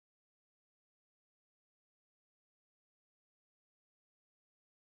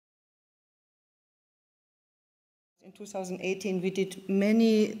In 2018, we did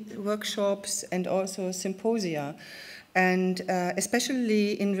many workshops and also symposia, and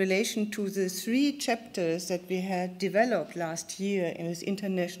especially in relation to the 3 chapters that we had developed last year with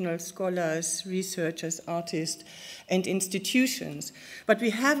international scholars, researchers, artists, and institutions. But we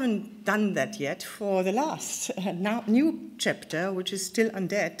haven't done that yet for the last new chapter, which is still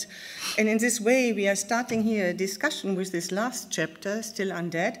undead. And in this way, we are starting here a discussion with this last chapter, Still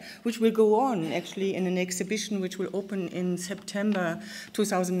Undead, which will go on actually in an exhibition which will open in September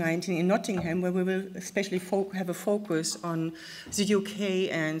 2019 in Nottingham, where we will especially have a focus on the UK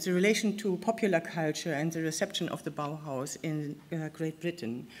and the relation to popular culture and the reception of the Bauhaus in Great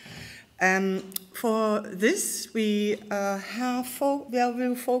Britain. For this, we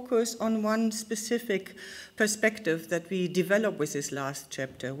will focus on one specific perspective that we develop with this last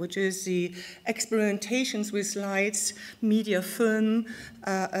chapter, which is the experimentations with lights, media, film,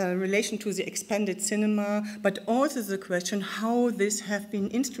 relation to the expanded cinema, but also the question how this have been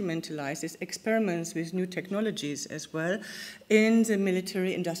instrumentalized, these experiments with new technologies as well, in the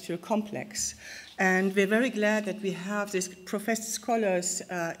military-industrial complex. And we're very glad that we have these professed scholars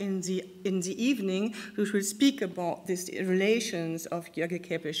in the evening who will speak about these relations of Jörg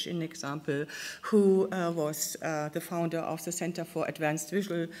Kepesch, an example, who was the founder of the Center for Advanced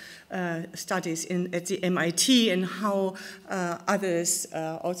Visual Studies at the MIT, and how others,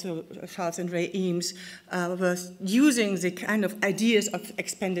 also Charles and Ray Eames, were using the kind of ideas of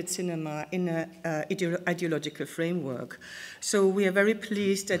expanded cinema in an ideological framework. So we are very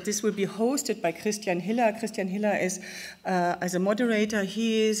pleased that this will be hosted by Christian Hiller. Christian Hiller is, as a moderator,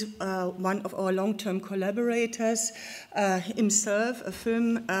 he is one of our long-term collaborators, himself a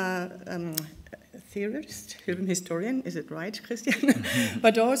film theorist, film historian, is it right, Christian?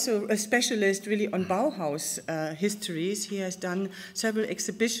 But also a specialist really on Bauhaus histories. He has done several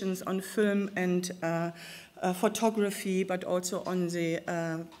exhibitions on film and photography, but also on the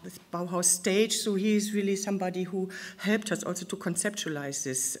Bauhaus stage. So he is really somebody who helped us also to conceptualize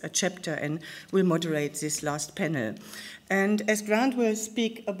this chapter and will moderate this last panel. And as Grant will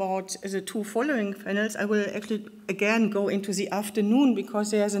speak about the 2 following panels, I will actually again go into the afternoon,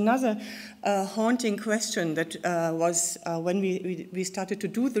 because there's another haunting question that was when we started to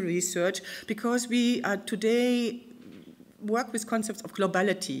do the research, because we today work with concepts of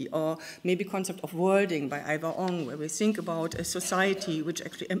globality, or maybe concept of worlding by Ivar Ong, where we think about a society which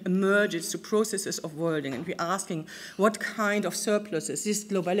actually emerges through processes of worlding, and we're asking what kind of surpluses these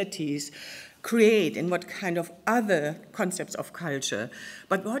globalities create and what kind of other concepts of culture.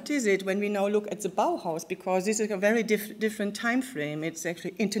 But what is it when we now look at the Bauhaus, because this is a very different time frame. It's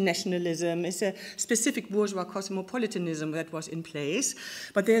actually internationalism, it's a specific bourgeois cosmopolitanism that was in place,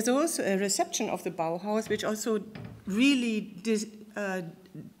 but there's also a reception of the Bauhaus which also really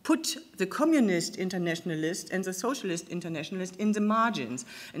put the communist internationalist and the socialist internationalist in the margins,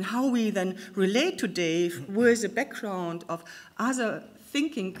 and how we then relate today with the background of other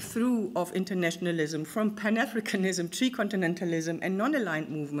thinking through of internationalism, from Pan-Africanism, tricontinentalism, and non-aligned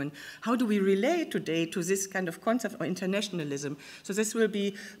movement. How do we relate today to this kind of concept of internationalism? So this will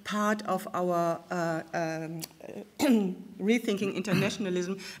be part of our rethinking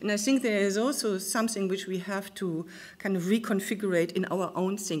internationalism. And I think there is also something which we have to kind of reconfigure in our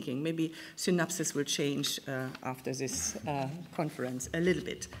own thinking. Maybe synapses will change after this conference a little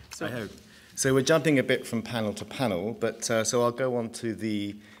bit. So, I hope. So we're jumping a bit from panel to panel, but so I'll go on to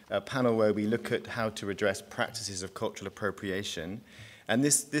the panel where we look at how to address practices of cultural appropriation. And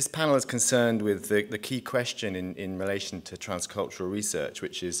this panel is concerned with the key question in relation to transcultural research,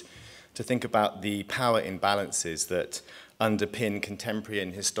 which is to think about the power imbalances that underpin contemporary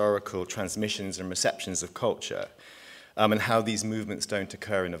and historical transmissions and receptions of culture, and how these movements don't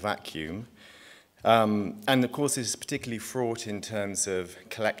occur in a vacuum. And of course, this is particularly fraught in terms of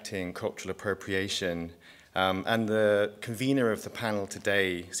collecting cultural appropriation. And the convener of the panel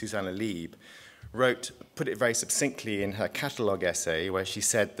today, Susanna Lieb, put it very succinctly in her catalogue essay, where she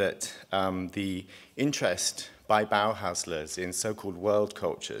said that the interest by Bauhauslers in so-called world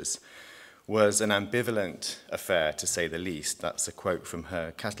cultures was an ambivalent affair, to say the least. That's a quote from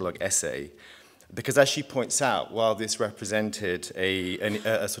her catalogue essay. Because as she points out, while this represented a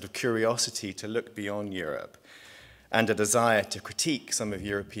sort of curiosity to look beyond Europe and a desire to critique some of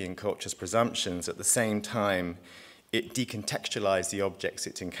European culture's presumptions, at the same time, it decontextualized the objects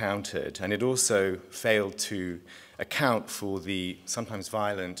it encountered, and it also failed to account for the sometimes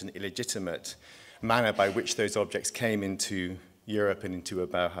violent and illegitimate manner by which those objects came into Europe and into a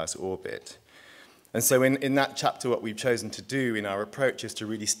Bauhaus orbit. And so in that chapter, what we've chosen to do in our approach is to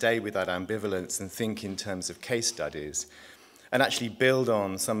really stay with that ambivalence and think in terms of case studies and actually build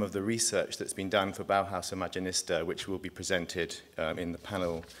on some of the research that's been done for Bauhaus Imaginista, which will be presented in the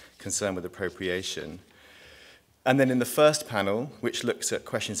panel concerned with appropriation. And then in the first panel, which looks at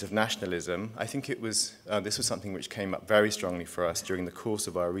questions of nationalism, I think this was something which came up very strongly for us during the course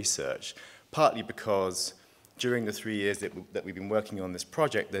of our research, partly because during the 3 years that we've been working on this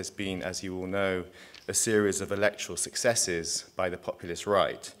project, there's been, as you all know, a series of electoral successes by the populist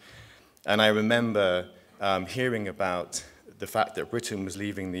right. And I remember hearing about the fact that Britain was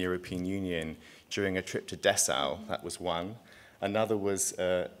leaving the European Union during a trip to Dessau. That was one. Another was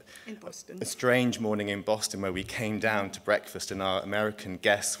in Boston. A strange morning in Boston where we came down to breakfast and our American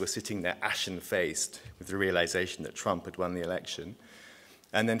guests were sitting there ashen-faced with the realization that Trump had won the election.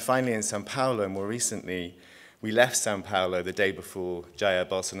 And then finally in Sao Paulo, more recently, we left Sao Paulo the day before Jair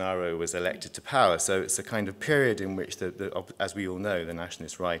Bolsonaro was elected to power. So it's a kind of period in which, as we all know, the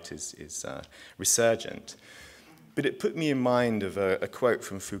nationalist right is resurgent. But it put me in mind of a quote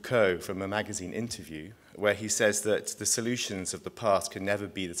from Foucault from a magazine interview, where he says that the solutions of the past can never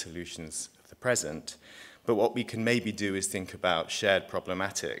be the solutions of the present, but what we can maybe do is think about shared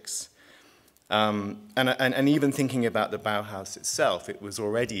problematics. And even thinking about the Bauhaus itself, it was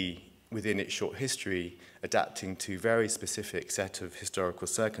already, within its short history, adapting to very specific set of historical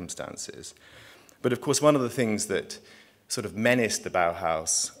circumstances. But of course, one of the things that sort of menaced the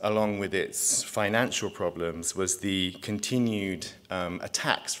Bauhaus, along with its financial problems, was the continued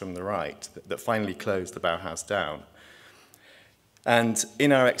attacks from the right that finally closed the Bauhaus down. And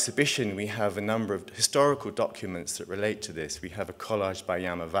in our exhibition, we have a number of historical documents that relate to this. We have a collage by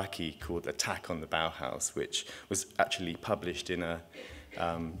Yamazaki called Attack on the Bauhaus, which was actually published in a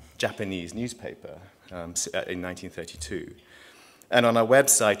Japanese newspaper in 1932. And on our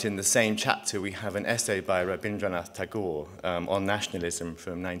website, in the same chapter, we have an essay by Rabindranath Tagore on nationalism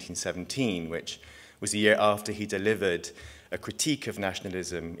from 1917, which was a year after he delivered a critique of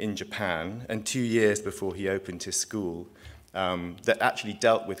nationalism in Japan, and 2 years before he opened his school, that actually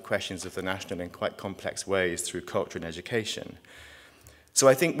dealt with questions of the national in quite complex ways through culture and education. So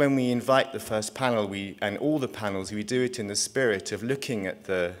I think when we invite the first panel, and all the panels, we do it in the spirit of looking at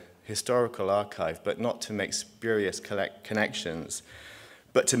the historical archive, but not to make spurious connections,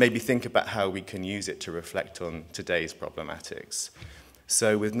 but to maybe think about how we can use it to reflect on today's problematics.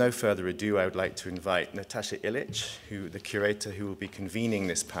 So with no further ado, I would like to invite Nataša Ilic, the curator who will be convening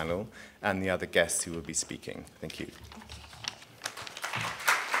this panel, and the other guests who will be speaking. Thank you.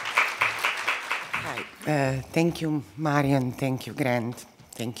 Hi. Thank you, Marion. Thank you, Grant.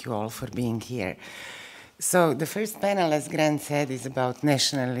 Thank you all for being here. So the first panel, as Grant said, is about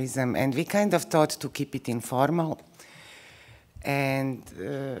nationalism, and we kind of thought to keep it informal. And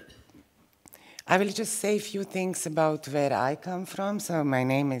I will just say a few things about where I come from. So my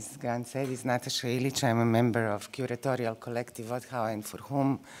name, as Grant said, is Nataša Ilic. I'm a member of curatorial collective Odhao and For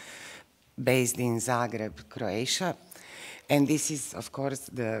Whom, based in Zagreb, Croatia. And this is, of course,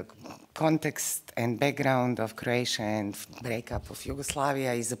 the context and background of Croatia and breakup of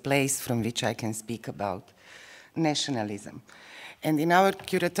Yugoslavia is a place from which I can speak about nationalism. And in our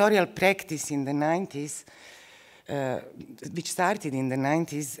curatorial practice in the 90s, which started in the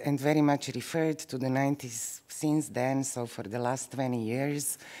 90s and very much referred to the 90s since then, so for the last 20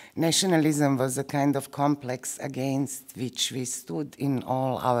 years, nationalism was a kind of complex against which we stood in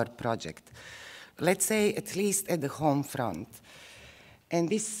all our project. Let's say at least at the home front. And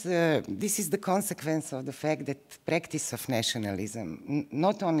this is the consequence of the fact that practice of nationalism,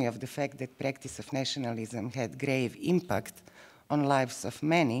 not only of the fact that practice of nationalism had grave impact on lives of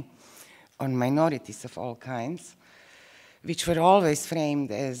many, on minorities of all kinds, which were always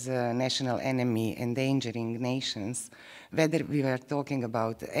framed as a national enemy endangering nations, whether we were talking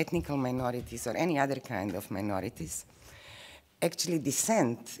about ethnic minorities or any other kind of minorities. Actually,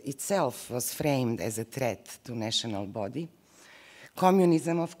 dissent itself was framed as a threat to national body.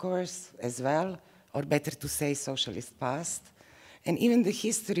 Communism, of course, as well, or better to say socialist past. And even the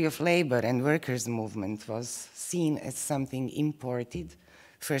history of labor and workers' movement was seen as something imported,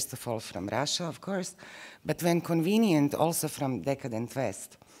 first of all from Russia, of course, but when convenient, also from decadent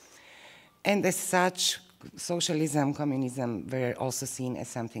West. And as such, socialism, communism were also seen as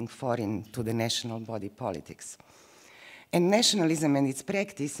something foreign to the national body politics. And nationalism and its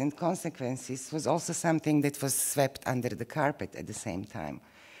practice and consequences was also something that was swept under the carpet at the same time.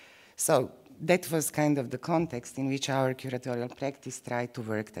 So that was kind of the context in which our curatorial practice tried to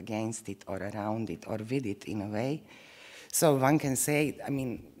work against it or around it or with it in a way. So one can say, I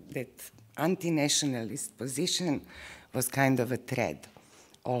mean, that anti-nationalist position was kind of a thread,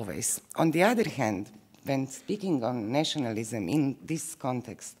 always. On the other hand, when speaking on nationalism in this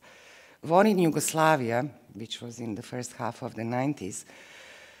context, war in Yugoslavia, which was in the first half of the 90s,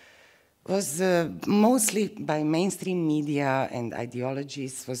 was mostly by mainstream media and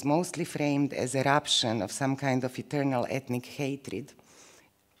ideologies, was mostly framed as eruption of some kind of eternal ethnic hatred,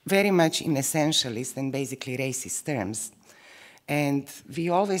 very much in essentialist and basically racist terms. And we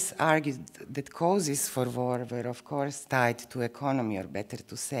always argued that causes for war were, of course, tied to economy, or better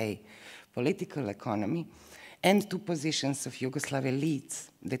to say, political economy, and to positions of Yugoslav elites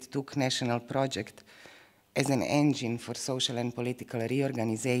that took national project as an engine for social and political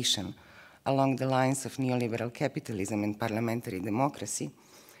reorganization along the lines of neoliberal capitalism and parliamentary democracy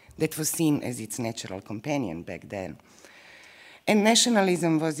that was seen as its natural companion back then. And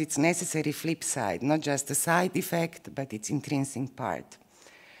nationalism was its necessary flip side, not just a side effect, but its intrinsic part.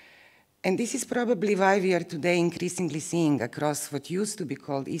 And this is probably why we are today increasingly seeing across what used to be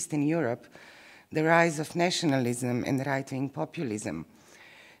called Eastern Europe the rise of nationalism and right-wing populism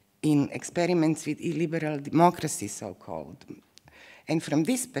in experiments with illiberal democracy, so-called. And from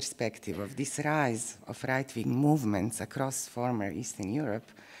this perspective of this rise of right-wing movements across former Eastern Europe,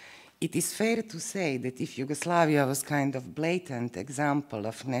 it is fair to say that if Yugoslavia was kind of blatant example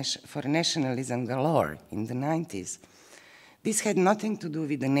of for nationalism galore in the 90s, this had nothing to do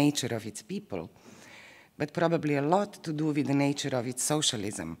with the nature of its people, but probably a lot to do with the nature of its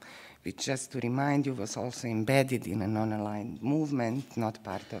socialism, which, just to remind you, was also embedded in a non-aligned movement, not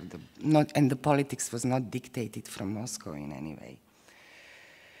part of the, and the politics was not dictated from Moscow in any way.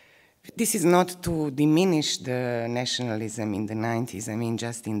 This is not to diminish the nationalism in the 90s. I mean,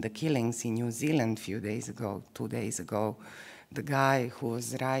 just in the killings in New Zealand a few days ago, 2 days ago, the guy who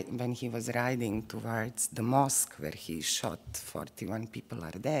was when he was riding towards the mosque where he shot 41 people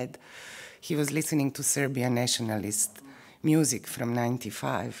are dead, he was listening to Serbian nationalist music from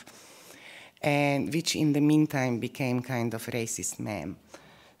 '95, and which in the meantime became kind of racist meme.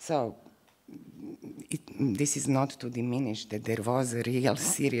 So this is not to diminish that there was a real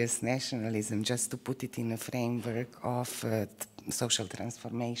serious nationalism, just to put it in a framework of social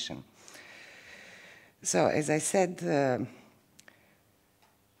transformation. So as I said,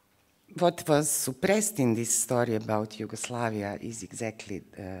 what was suppressed in this story about Yugoslavia is exactly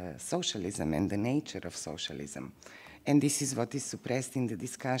socialism and the nature of socialism. And this is what is suppressed in the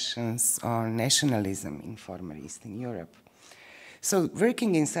discussions on nationalism in former Eastern Europe. So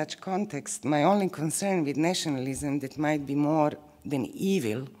working in such context, my only concern with nationalism that might be more than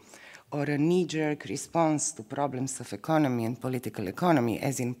evil or a knee-jerk response to problems of economy and political economy,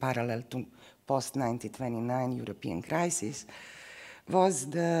 as in parallel to post-1929 European crisis, was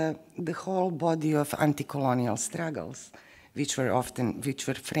the whole body of anti-colonial struggles, which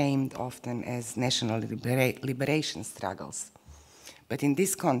were framed often as national liberation struggles. But in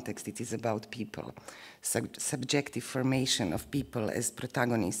this context, it is about people, subjective formation of people as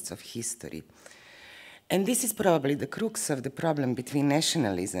protagonists of history. And this is probably the crux of the problem between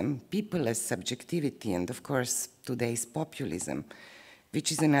nationalism, people as subjectivity, and of course, today's populism,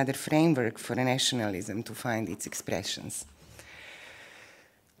 which is another framework for nationalism to find its expressions.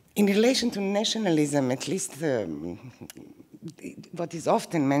 In relation to nationalism, at least what is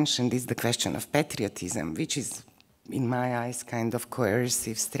often mentioned is the question of patriotism, which is, in my eyes, kind of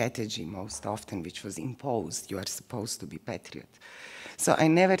coercive strategy most often, which was imposed. You are supposed to be patriot. So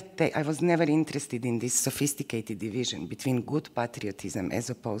I was never interested in this sophisticated division between good patriotism as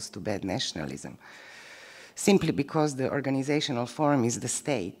opposed to bad nationalism, simply because the organizational form is the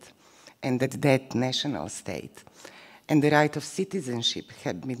state, and that national state. And the right of citizenship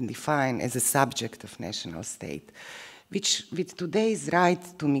had been defined as a subject of national state, which with today's right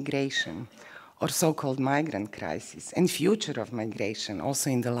to migration, or so-called migrant crisis, and future of migration, also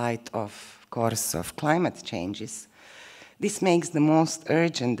in the light of course of climate changes, this makes the most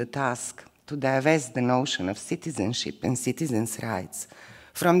urgent the task to divest the notion of citizenship and citizens' rights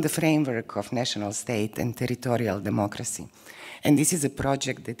from the framework of national state and territorial democracy. And this is a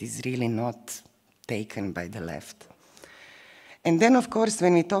project that is really not taken by the left. And then, of course,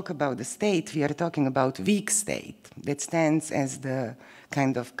 when we talk about the state, we are talking about weak state that stands as the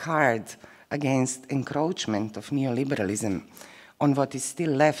kind of card against encroachment of neoliberalism on what is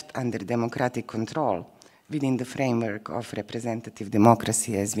still left under democratic control within the framework of representative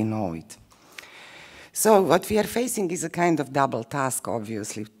democracy as we know it. So what we are facing is a kind of double task,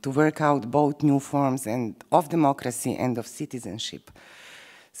 obviously, to work out both new forms of democracy and of citizenship.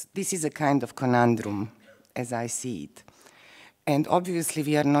 This is a kind of conundrum, as I see it. And obviously,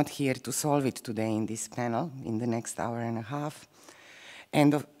 we are not here to solve it today in this panel, in the next hour and a half.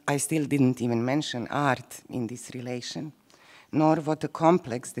 And I still didn't even mention art in this relation, nor what a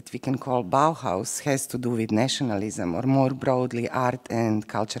complex that we can call Bauhaus has to do with nationalism, or more broadly, art and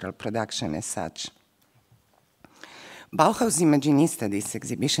cultural production as such. Bauhaus Imaginista, this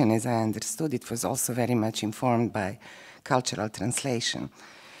exhibition, as I understood it, was also very much informed by cultural translation,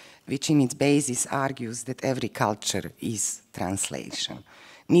 which in its basis argues that every culture is translation.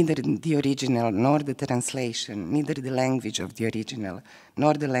 Neither the original nor the translation, neither the language of the original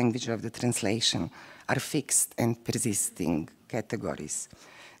nor the language of the translation are fixed and persisting categories.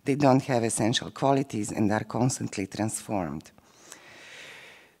 They don't have essential qualities and are constantly transformed.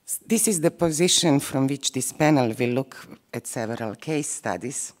 This is the position from which this panel will look at several case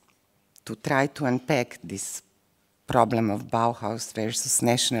studies to try to unpack this problem of Bauhaus versus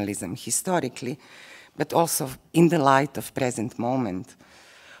nationalism historically, but also in the light of present moment,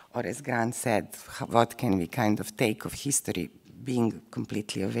 or as Grant said, what can we kind of take of history, being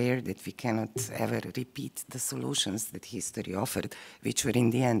completely aware that we cannot ever repeat the solutions that history offered, which were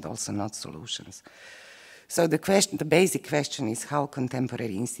in the end also not solutions. So the basic question is how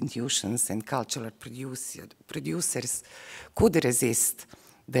contemporary institutions and cultural producers could resist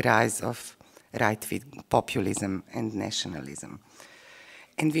the rise of right-wing populism and nationalism.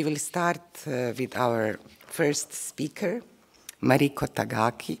 And we will start with our first speaker, Mariko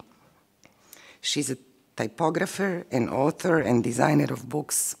Takagi. She's a typographer, an author and designer of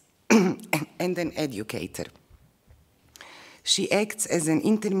books, and an educator. She acts as an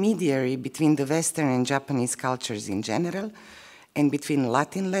intermediary between the Western and Japanese cultures in general, and between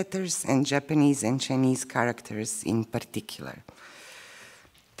Latin letters and Japanese and Chinese characters in particular.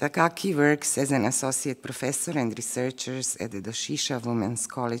 Takagi works as an associate professor and researcher at the Doshisha Women's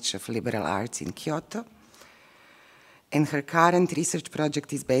College of Liberal Arts in Kyoto. And her current research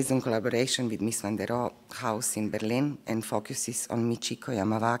project is based on collaboration with Miss van der Rohe House in Berlin and focuses on Michiko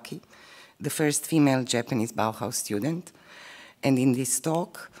Yamawaki, the first female Japanese Bauhaus student. And in this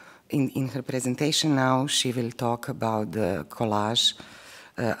talk, in her presentation now, she will talk about the collage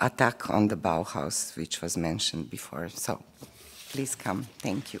attack on the Bauhaus, which was mentioned before. So please come.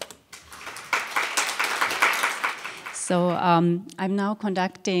 Thank you. So I'm now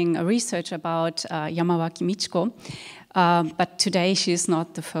conducting a research about Yamawaki Michiko, but today she is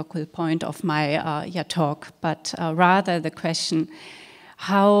not the focal point of my talk, but rather the question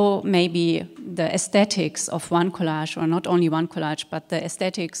how maybe the aesthetics of one collage, or not only one collage, but the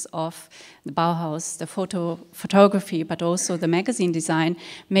aesthetics of the Bauhaus, the photography, but also the magazine design,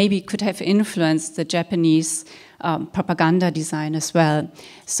 maybe could have influenced the Japanese propaganda design as well.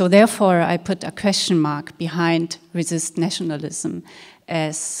 So therefore, I put a question mark behind resist nationalism,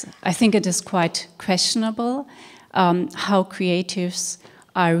 as I think it is quite questionable how creatives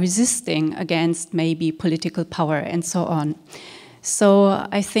are resisting against maybe political power and so on. So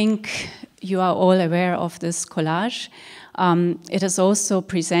I think you are all aware of this collage. It is also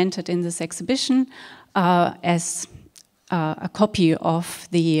presented in this exhibition as a copy of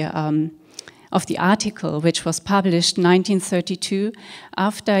the article which was published in 1932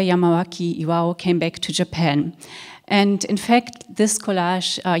 after Yamawaki Iwao came back to Japan. And in fact, this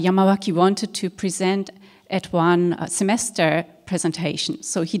collage Yamawaki wanted to present at one semester presentation.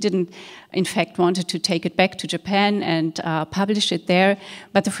 So he didn't, in fact, wanted to take it back to Japan and publish it there.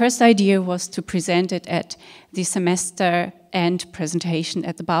 But the first idea was to present it at the semester end presentation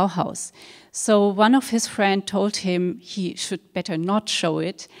at the Bauhaus. So one of his friends told him he should better not show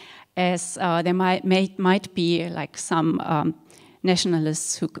it, as there might be like some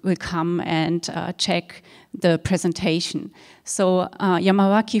nationalists who will come and check the presentation. So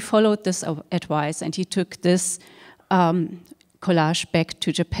Yamawaki followed this advice, and he took this collage back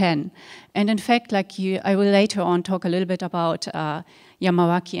to Japan. And in fact, I will later on talk a little bit about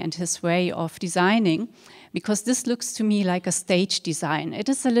Yamawaki and his way of designing, because this looks to me like a stage design. It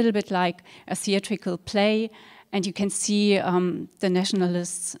is a little bit like a theatrical play, and you can see the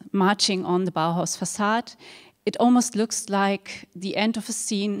nationalists marching on the Bauhaus facade. It almost looks like the end of a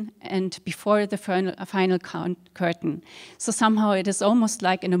scene and before the final curtain. So somehow it is almost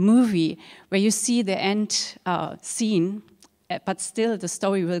like in a movie where you see the end scene, but still the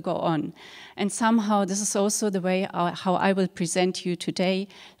story will go on. And somehow this is also the way how I will present you today,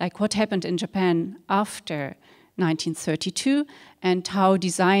 like what happened in Japan after 1932 and how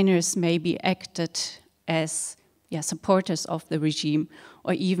designers maybe acted as supporters of the regime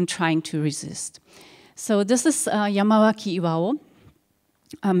or even trying to resist. So this is Yamawaki Iwao.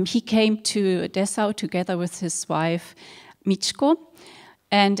 He came to Dessau together with his wife Michiko,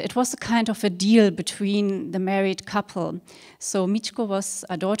 and it was a kind of a deal between the married couple. So Michiko was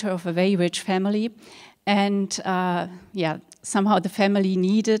a daughter of a very rich family, and somehow the family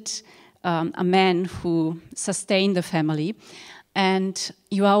needed a man who sustained the family. And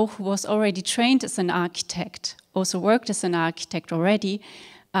João, who was already trained as an architect, also worked as an architect already,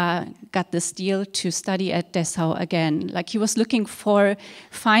 got this deal to study at Dessau again. Like he was looking for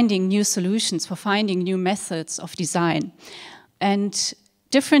finding new solutions, for finding new methods of design. And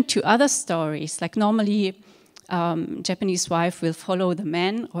different to other stories, like normally Japanese wife will follow the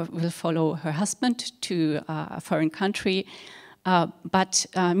man or will follow her husband to a foreign country. But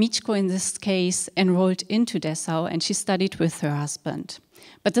Michiko in this case enrolled into Dessau and she studied with her husband.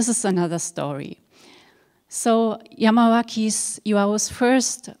 But this is another story. So João's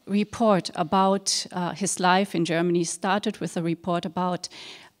first report about his life in Germany started with a report about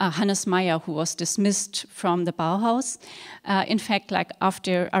Hannes Meyer, who was dismissed from the Bauhaus. In fact, like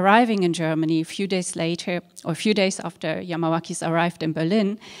after arriving in Germany, a few days later, or a few days after Yamawaki's arrived in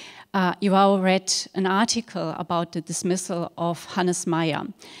Berlin, João read an article about the dismissal of Hannes Meyer.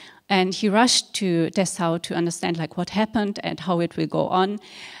 And he rushed to Dessau to understand like what happened and how it will go on.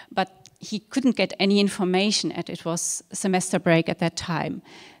 But he couldn't get any information, and it was semester break at that time.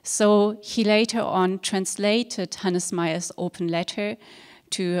 So he later on translated Hannes Meyer's open letter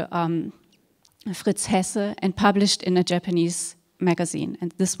to Fritz Hesse and published in a Japanese magazine.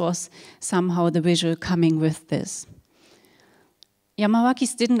 And this was somehow the visual coming with this.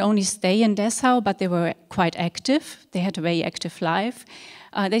 Yamawakis didn't only stay in Dessau, but they were quite active. They had a very active life.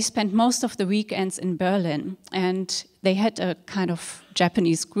 They spent most of the weekends in Berlin, and they had a kind of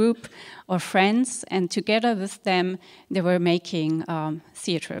Japanese group or friends, and together with them, they were making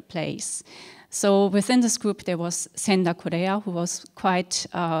theater plays. So within this group, there was Senda Korea, who was quite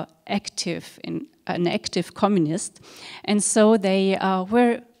active, an active communist. And so they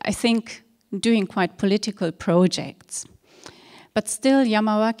were, I think, doing quite political projects. But still,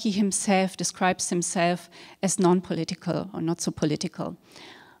 Yamawaki himself describes himself as non-political or not so political.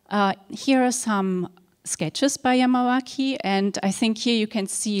 Here are some sketches by Yamawaki, and I think here you can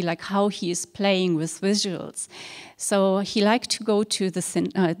see like how he is playing with visuals. So he liked to go to the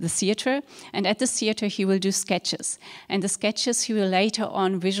theater, and at the theater he will do sketches. And the sketches he will later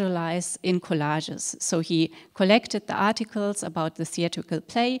on visualize in collages. So he collected the articles about the theatrical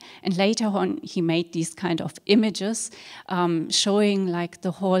play, and later on he made these kind of images showing like the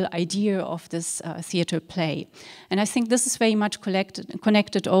whole idea of this theater play. And I think this is very much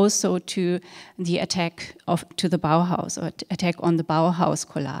connected also to the attack to the Bauhaus, or attack on the Bauhaus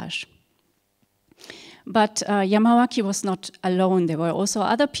collage. But Yamawaki was not alone. There were also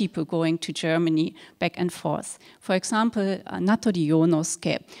other people going to Germany back and forth. For example, Natori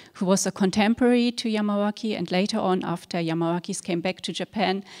Yonosuke, who was a contemporary to Yamawaki, and later on, after Yamawakis came back to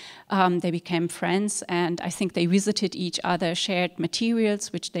Japan, they became friends, and I think they visited each other, shared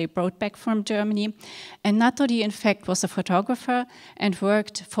materials which they brought back from Germany. And Natori, in fact, was a photographer and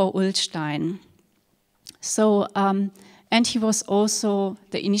worked for Ullstein. So, and he was also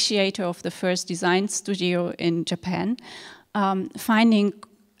the initiator of the first design studio in Japan, finding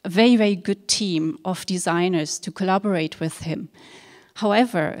a very, very good team of designers to collaborate with him.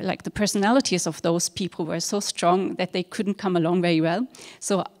 However, like the personalities of those people were so strong that they couldn't come along very well.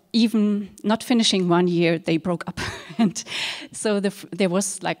 So even not finishing 1 year, they broke up. And so there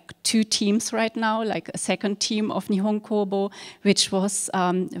was like 2 teams right now, like a second team of Nihon Kobo, which was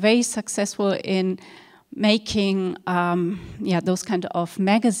very successful in making those kind of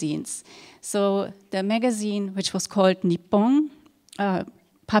magazines. So the magazine, which was called Nippon,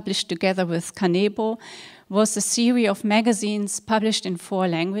 published together with Kanebo, was a series of magazines published in 4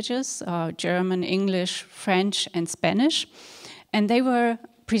 languages, German, English, French, and Spanish. And they were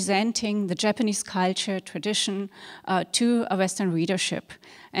presenting the Japanese culture, tradition to a Western readership.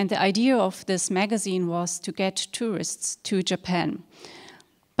 And the idea of this magazine was to get tourists to Japan.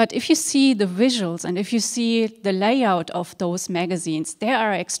 But if you see the visuals and if you see the layout of those magazines, they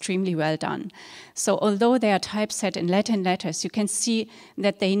are extremely well done. So although they are typeset in Latin letters, you can see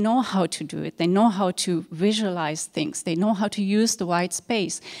that they know how to do it. They know how to visualize things. They know how to use the white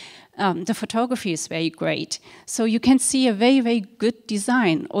space. The photography is very great. So you can see a very, very good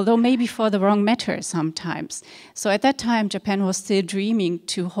design, although maybe for the wrong matter sometimes. So at that time, Japan was still dreaming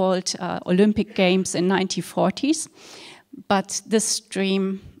to hold Olympic Games in 1940s. But this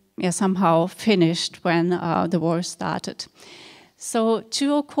dream somehow finished when the war started. So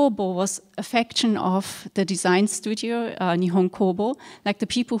Chuo Kobo was a faction of the design studio, Nihon Kobo. Like the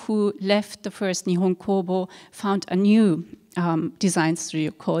people who left the first Nihon Kobo found a new design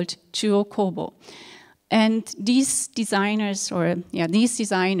studio called Chuo Kobo. And these designers,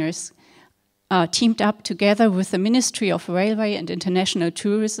 teamed up together with the Ministry of Railway and International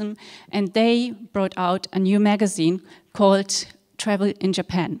Tourism, and they brought out a new magazine called Travel in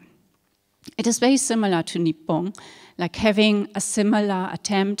Japan. It is very similar to Nippon, like having a similar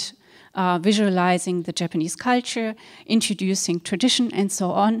attempt visualizing the Japanese culture, introducing tradition and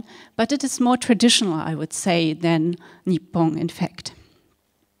so on, but it is more traditional, I would say, than Nippon, in fact.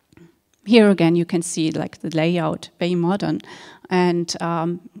 Here again, you can see like the layout, very modern, and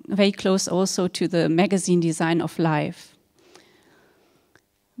very close also to the magazine design of Life.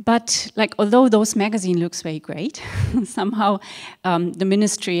 But like, although those magazine looks very great, somehow the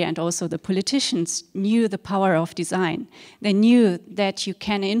ministry and also the politicians knew the power of design. They knew that you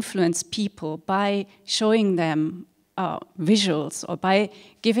can influence people by showing them visuals or by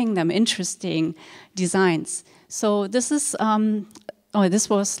giving them interesting designs. So this is, this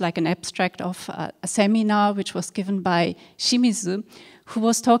was like an abstract of a seminar which was given by Shimizu, who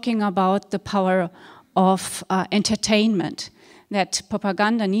was talking about the power of entertainment. That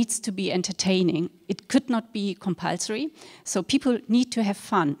propaganda needs to be entertaining. It could not be compulsory, so people need to have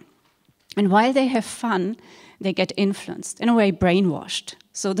fun. And while they have fun, they get influenced, in a way brainwashed.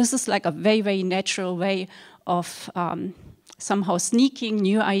 So this is like a very, very natural way of somehow sneaking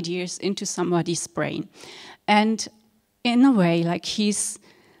new ideas into somebody's brain. And in a way, like he's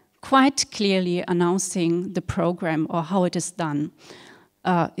quite clearly announcing the program or how it is done.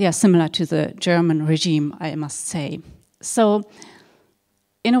 Similar to the German regime, I must say. So,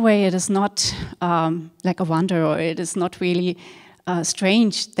 in a way, it is not like a wonder, or it is not really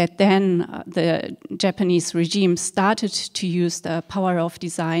strange that then the Japanese regime started to use the power of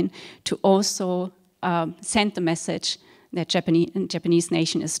design to also send the message that Japanese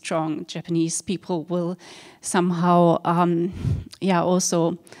nation is strong. Japanese people will somehow,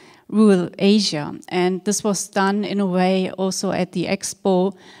 also rule Asia. And this was done in a way also at the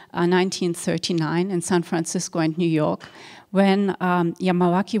Expo 1939 in San Francisco and New York, when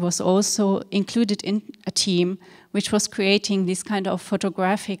Yamawaki was also included in a team which was creating these kind of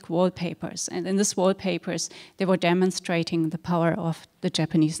photographic wallpapers. And in these wallpapers, they were demonstrating the power of the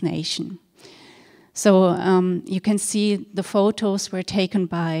Japanese nation. So you can see the photos were taken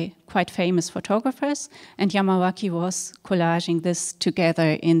by quite famous photographers, and Yamawaki was collaging this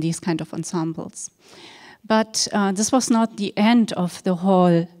together in these kind of ensembles. But this was not the end of the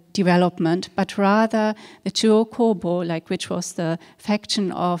whole development, but rather the Chuo Kobo, like which was the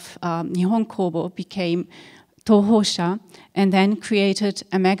faction of Nihon Kobo, became Tohosha, and then created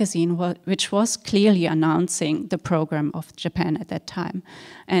a magazine which was clearly announcing the program of Japan at that time.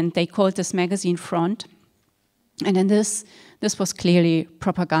 And they called this magazine Front. And in this was clearly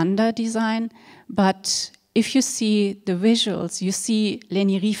propaganda design. But if you see the visuals, you see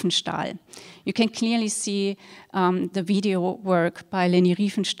Leni Riefenstahl. You can clearly see the video work by Leni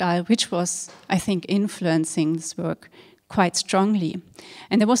Riefenstahl, which was, I think, influencing this work quite strongly.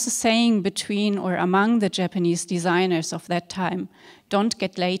 And there was a saying between or among the Japanese designers of that time, don't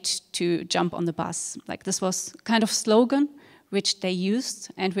get late to jump on the bus. Like this was kind of slogan which they used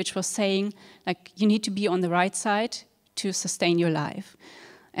and which was saying like you need to be on the right side to sustain your life.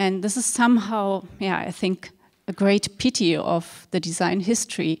 And this is somehow, I think a great pity of the design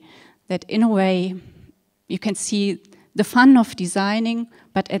history, that in a way you can see the fun of designing,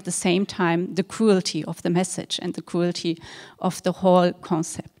 but at the same time, the cruelty of the message and the cruelty of the whole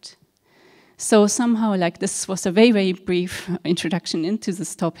concept. So somehow, like this was a very, very brief introduction into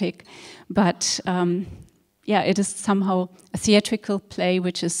this topic, but it is somehow a theatrical play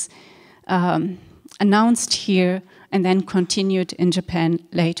which is announced here and then continued in Japan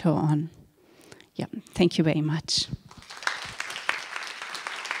later on. Yeah, thank you very much.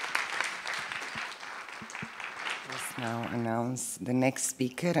 Now announce the next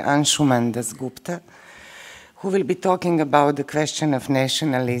speaker, Anshuman Dasgupta, who will be talking about the question of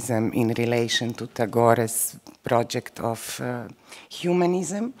nationalism in relation to Tagore's project of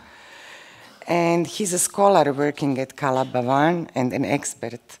humanism. And he's a scholar working at Kala Bhavan and an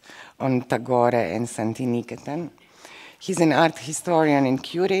expert on Tagore and Santiniketan. He's an art historian and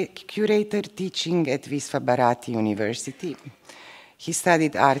curator teaching at Visva-Bharati University. He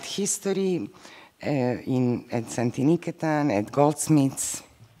studied art history at Santiniketan, at Goldsmiths,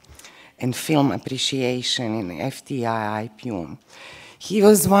 and film appreciation in FTI IPUM. He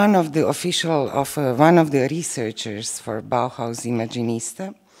was one of the researchers for Bauhaus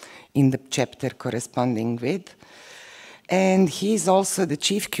Imaginista in the chapter corresponding with, and he is also the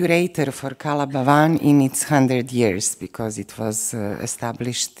chief curator for Kala Bhavan in its 100 years, because it was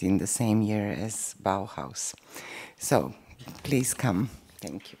established in the same year as Bauhaus. So, please come.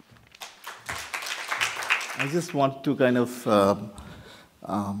 Thank you. I just want to kind of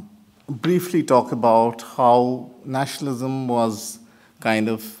briefly talk about how nationalism was kind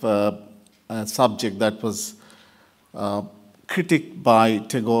of a subject that was critiqued by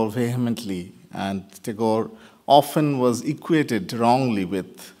Tagore vehemently, and Tagore often was equated wrongly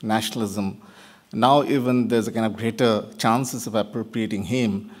with nationalism. Now even there's a kind of greater chances of appropriating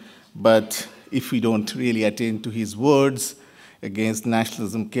him, but if we don't really attend to his words against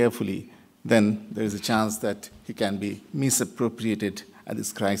nationalism carefully, then there is a chance that he can be misappropriated at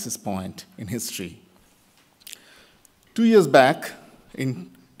this crisis point in history. 2 years back,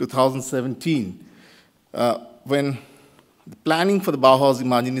 in 2017, when the planning for the Bauhaus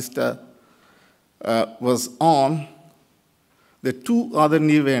Imaginista was on, the two other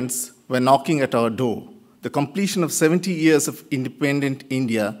events were knocking at our door: the completion of 70 years of independent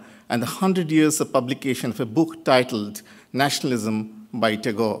India and the 100 years of publication of a book titled Nationalism by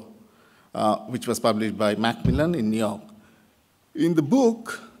Tagore, which was published by Macmillan in New York. In the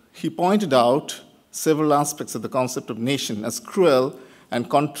book, he pointed out several aspects of the concept of nation as cruel and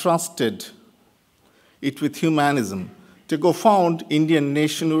contrasted it with humanism. Tagore found Indian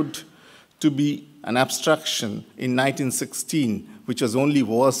nationhood to be an abstraction in 1916, which was only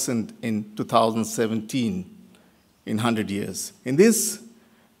worsened in 2017, in 100 years. In this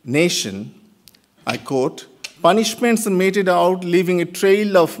nation, I quote, "Punishments are meted out, leaving a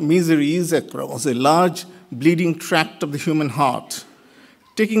trail of miseries across a large bleeding tract of the human heart."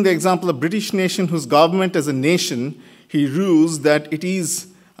 Taking the example of British nation, whose government as a nation, he rules that it is,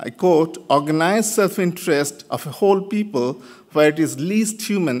 I quote, "organized self-interest of a whole people where it is least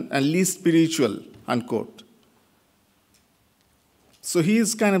human and least spiritual," unquote. So he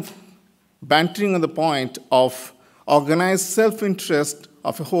is kind of bantering on the point of organized self-interest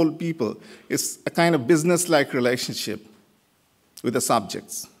of a whole people. It's a kind of business-like relationship with the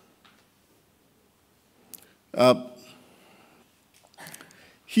subjects.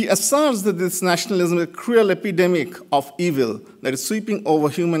 He asserts that this nationalism is a cruel epidemic of evil that is sweeping over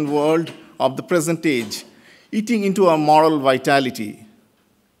the human world of the present age, eating into our moral vitality.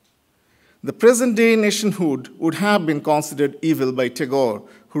 The present-day nationhood would have been considered evil by Tagore,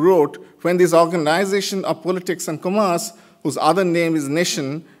 who wrote, "When this organization of politics and commerce, whose other name is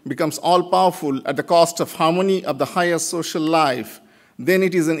nation, becomes all-powerful at the cost of harmony of the higher social life, then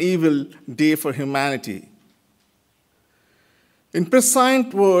it is an evil day for humanity." In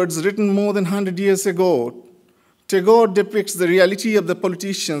prescient words written more than 100 years ago, Tagore depicts the reality of the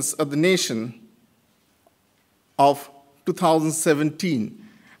politicians of the nation of 2017.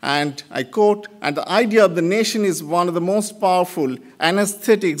 And I quote, "And the idea of the nation is one of the most powerful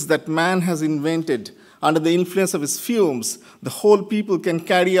anesthetics that man has invented. Under the influence of its fumes, the whole people can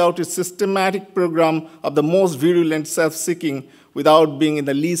carry out its systematic program of the most virulent self-seeking without being in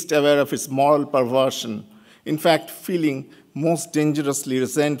the least aware of its moral perversion. In fact, feeling most dangerously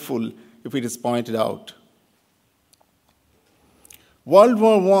resentful if it is pointed out." World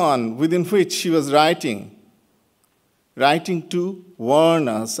War I, within which he was writing to warn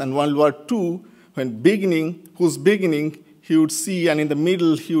us, and World War II, whose beginning he would see and in the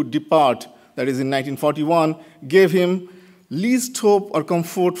middle he would depart, that is in 1941, gave him least hope or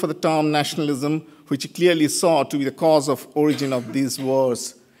comfort for the term nationalism, which he clearly saw to be the cause of origin of these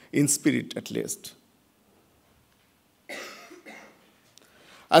wars, in spirit at least.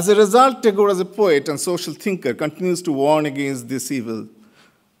 As a result, Tagore, as a poet and social thinker, continues to warn against this evil.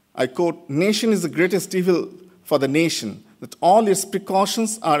 I quote, "Nation is the greatest evil for the nation, that all its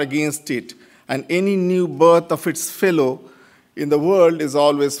precautions are against it, and any new birth of its fellow in the world is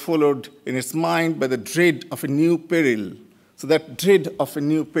always followed in its mind by the dread of a new peril." So that dread of a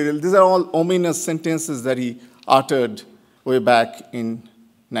new peril, these are all ominous sentences that he uttered way back in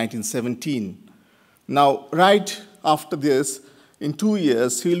 1917. Now, right after this, in 2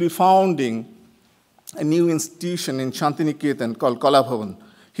 years, he will be founding a new institution in Shantiniketan called Kalabhavan.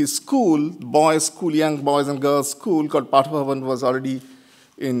 His school, boys' school, young boys and girls' school called Patbhavan was already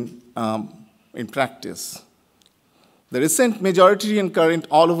in practice. The recent majoritarian current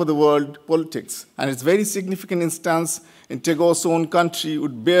all over the world politics, and its very significant instance in Tagore's own country,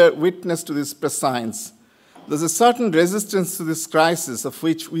 would bear witness to this prescience. There's a certain resistance to this crisis, of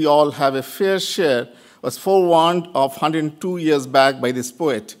which we all have a fair share, was forewarned of 102 years back by this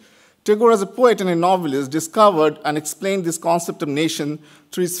poet. Tagore, as a poet and a novelist, discovered and explained this concept of nation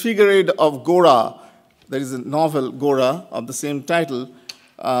through his figurade of Gora. There is a novel, Gora, of the same title,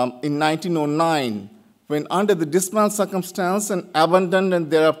 in 1909, when under the dismal circumstance, an abandoned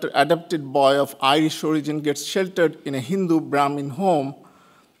and thereafter adopted boy of Irish origin gets sheltered in a Hindu Brahmin home.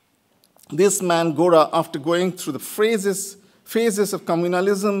 This man, Gora, after going through the phases of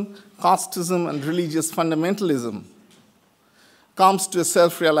communalism, casteism, and religious fundamentalism, comes to a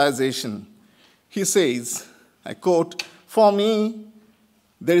self-realization. He says, I quote, "For me,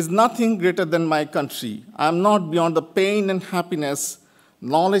 There is nothing greater than my country. I am not beyond the pain and happiness,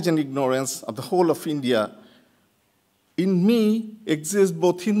 knowledge and ignorance of the whole of India. In me exist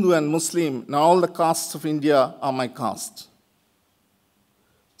both Hindu and Muslim, and all the castes of India are my caste.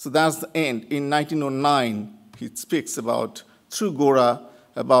 So that's the end. In 1909, he speaks about, through Gora,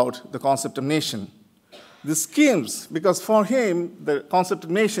 about the concept of nation. This schemes, because for him, the concept of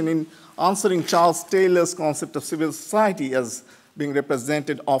nation, in answering Charles Taylor's concept of civil society as being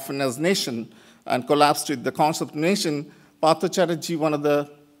represented often as nation, and collapsed with the concept of nation, Partha Chatterjee, one of the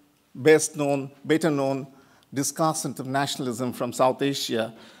best known, better known discussant of nationalism from South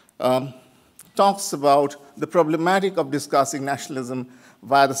Asia, talks about the problematic of discussing nationalism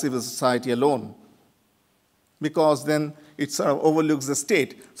via the civil society alone, because then it sort of overlooks the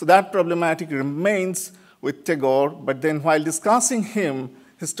state. So that problematic remains with Tagore, but then while discussing him,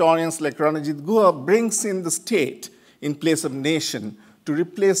 historians like Ranajit Guha brings in the state in place of nation to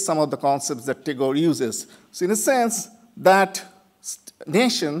replace some of the concepts that Tagore uses. So in a sense, that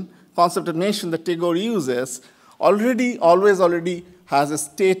nation, concept of nation that Tagore uses, already has a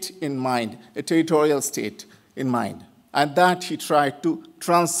state in mind, a territorial state in mind. And that he tried to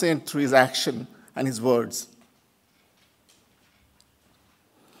transcend through his action and his words.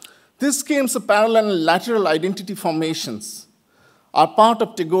 These schemes of parallel and lateral identity formations are part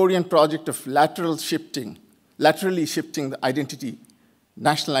of Tagorean project of laterally shifting the identity,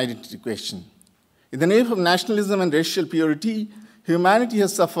 national identity question. In the name of nationalism and racial purity, humanity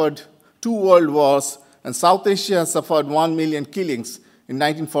has suffered 2 world wars, and South Asia has suffered 1 million killings in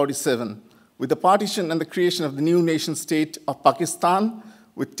 1947, with the partition and the creation of the new nation state of Pakistan,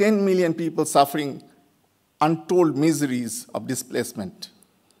 with 10 million people suffering untold miseries of displacement.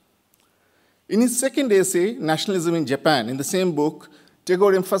 In his second essay, Nationalism in Japan, in the same book,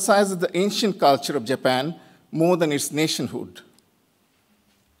 Tagore emphasizes the ancient culture of Japan more than its nationhood.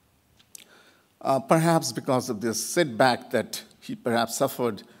 Perhaps because of this setback that he perhaps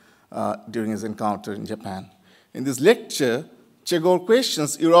suffered during his encounter in Japan. In this lecture, Tagore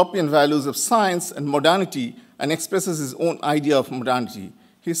questions European values of science and modernity and expresses his own idea of modernity.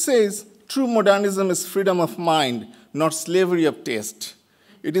 He says, true modernism is freedom of mind, not slavery of taste.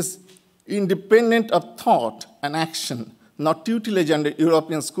 It is independent of thought and action, not tutelage under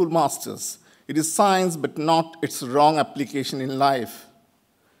European schoolmasters. It is science, but not its wrong application in life.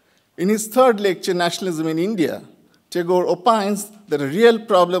 In his third lecture, Nationalism in India, Tagore opines that the real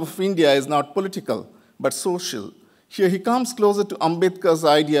problem of India is not political, but social. Here he comes closer to Ambedkar's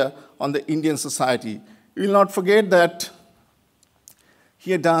idea on the Indian society. You will not forget that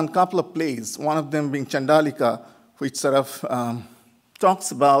he had done a couple of plays, one of them being Chandalika, which sort of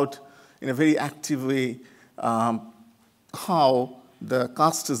talks about, in a very active way, how the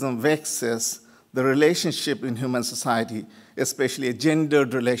casteism vexes the relationship in human society, especially a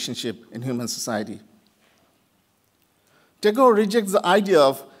gendered relationship in human society. Tagore rejects the idea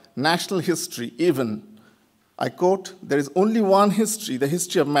of national history, even, I quote, there is only one history, the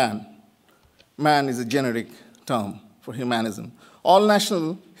history of man. Man is a generic term for humanism. All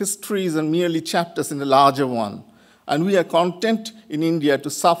national histories are merely chapters in the larger one, and we are content in India to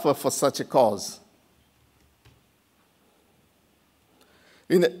suffer for such a cause.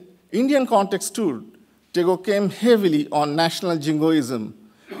 In the Indian context too, Tagore came heavily on national jingoism.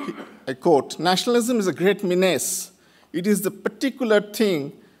 I quote, nationalism is a great menace. It is the particular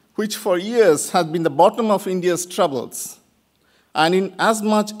thing which for years has been the bottom of India's troubles. And in as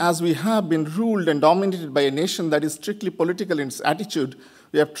much as we have been ruled and dominated by a nation that is strictly political in its attitude,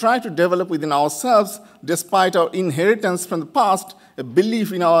 we have tried to develop within ourselves, despite our inheritance from the past, a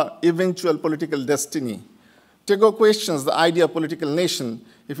belief in our eventual political destiny. Tagore questions the idea of political nation.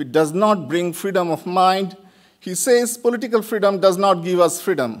 If it does not bring freedom of mind, he says political freedom does not give us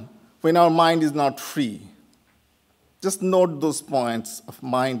freedom when our mind is not free. Just note those points of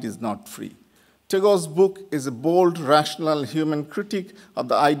mind is not free. Tagore's book is a bold, rational, human critique of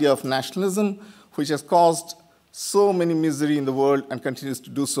the idea of nationalism, which has caused so many misery in the world and continues to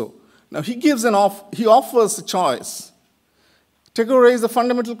do so. Now, he offers a choice. Tagore raised the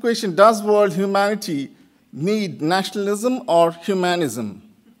fundamental question, does world humanity need nationalism or humanism?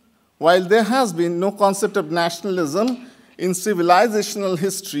 While there has been no concept of nationalism in civilizational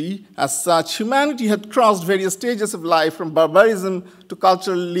history as such, humanity had crossed various stages of life from barbarism to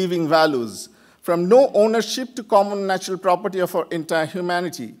cultural living values, from no ownership to common natural property of our entire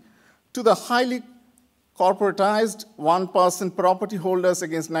humanity, to the highly corporatized 1% property holders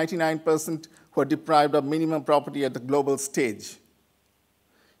against 99% who are deprived of minimum property at the global stage.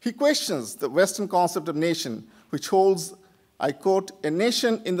 He questions the Western concept of nation, which holds, I quote, a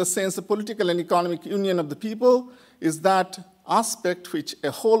nation in the sense of political and economic union of the people is that aspect which a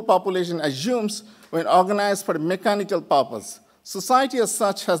whole population assumes when organized for a mechanical purpose. Society as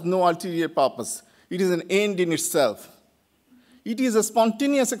such has no ulterior purpose. It is an end in itself. It is a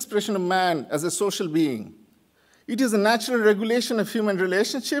spontaneous expression of man as a social being. It is a natural regulation of human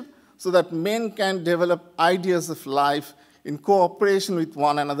relationship so that men can develop ideas of life in cooperation with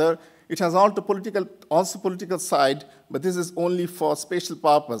one another. It has also political side, but this is only for spatial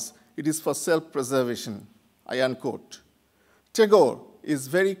purpose. It is for self-preservation, I unquote. Tagore is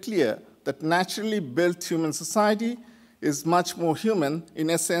very clear that naturally built human society is much more human in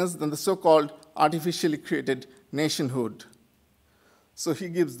essence than the so-called artificially created nationhood. So he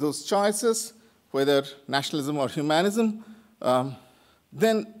gives those choices, whether nationalism or humanism.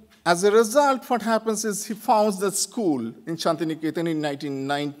 Then, as a result, what happens is he founds the school in Shantiniketan in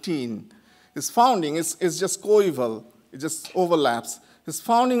 1919. His founding is just coeval, it just overlaps. His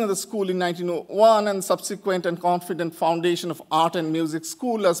founding of the school in 1901 and subsequent and confident foundation of art and music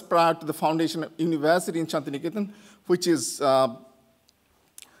school as prior to the foundation of university in Shantiniketan, which is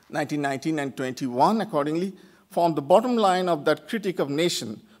 1919 and 21 accordingly, formed the bottom line of that critique of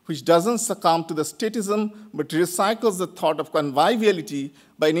nation, which doesn't succumb to the statism, but recycles the thought of conviviality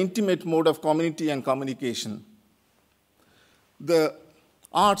by an intimate mode of community and communication. The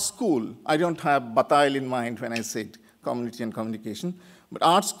art school, I don't have Bataille in mind when I said community and communication, but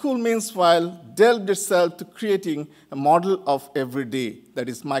art school meanwhile delved itself to creating a model of everyday, that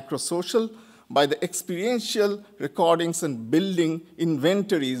is microsocial, by the experiential recordings and building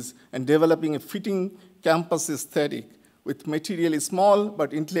inventories and developing a fitting campus aesthetic with materially small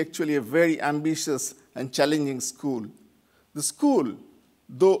but intellectually a very ambitious and challenging school. The school,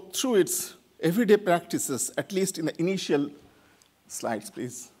 though through its everyday practices, at least in the initial slides,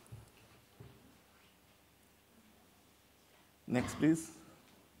 please. Next, please.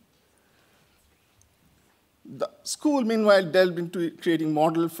 The school, meanwhile, delved into creating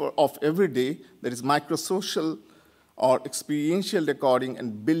model of everyday, that is microsocial or experiential recording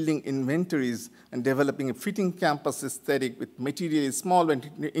and building inventories and developing a fitting campus aesthetic with materially small and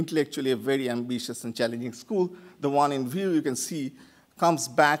intellectually a very ambitious and challenging school. The one in view, you can see, comes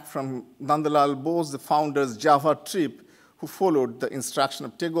back from Nandalal Bose, the founder's Java trip, who followed the instruction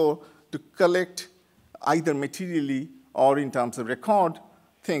of Tagore to collect either materially or in terms of record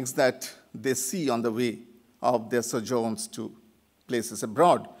things that they see on the way of their sojourns to places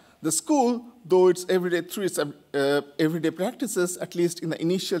abroad. The school, though it's everyday through its everyday practices, at least in the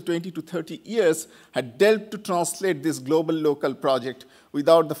initial 20 to 30 years, had delved to translate this global-local project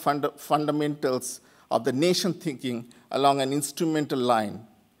without the fundamentals of the nation thinking along an instrumental line,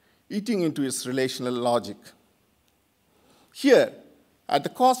 eating into its relational logic. Here, at the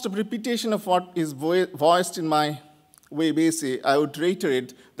cost of repetition of what is voiced in my way basic, I would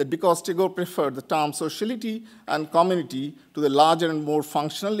reiterate that because Tagore preferred the term sociality and community to the larger and more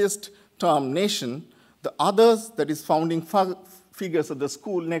functionalist term nation, the others, that is founding figures of the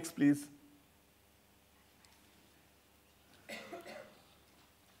school, next please.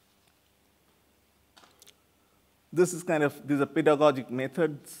 These are pedagogic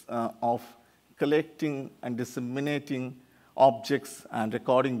methods of collecting and disseminating objects and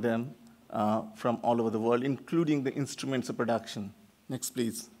recording them from all over the world, including the instruments of production. Next,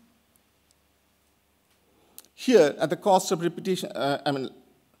 please. Here, at the cost of repetition, and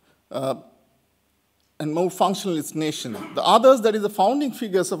more functionalist nation, the others, that is the founding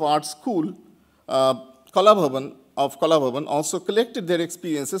figures of art school, Kolabhavan also collected their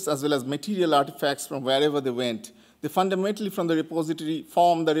experiences as well as material artifacts from wherever they went. They fundamentally formed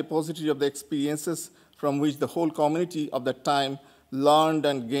the repository of the experiences from which the whole community of that time learned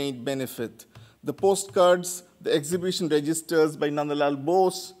and gained benefit. The postcards, the exhibition registers by Nandalal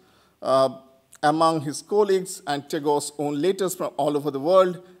Bose among his colleagues and Tagore's own letters from all over the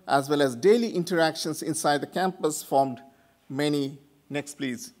world, as well as daily interactions inside the campus formed many, next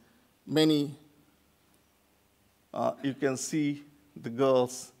please, many, you can see the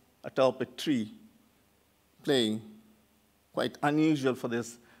girls atop a tree playing, quite unusual for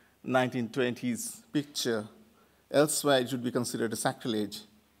this 1920s picture. Elsewhere, it would be considered a sacrilege.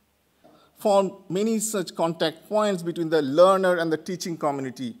 Formed many such contact points between the learner and the teaching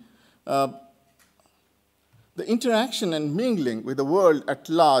community. The interaction and mingling with the world at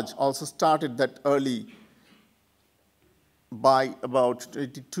large also started that early, by about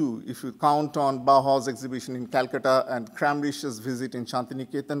 22, if you count on Bauhaus exhibition in Calcutta and Cramrish's visit in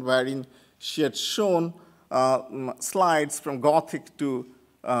Shantiniketan, wherein she had shown slides from Gothic to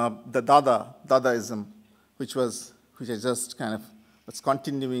the Dadaism, which was just was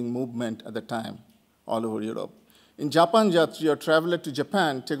continuing movement at the time all over Europe. In Japan Jatri, or Traveler to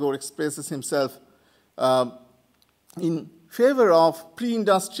Japan, Tagore expresses himself in favor of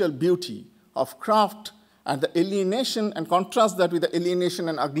pre-industrial beauty, of craft, and the alienation, and contrast that with the alienation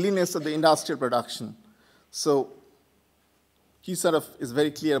and ugliness of the industrial production. So he sort of is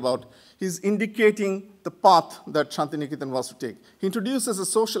very clear about, he's indicating the path that Shantiniketan was to take. He introduces a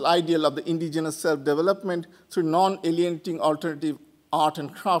social ideal of the indigenous self-development through non-alienating alternative art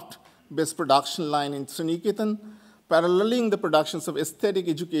and craft-based production line in Sriniketan, paralleling the productions of aesthetic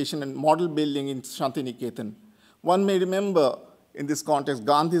education and model building in Shantiniketan. One may remember in this context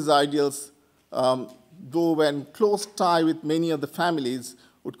Gandhi's ideals, though when close tie with many of the families,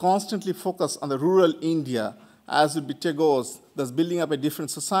 would constantly focus on the rural India, as would be Tagore's, thus building up a different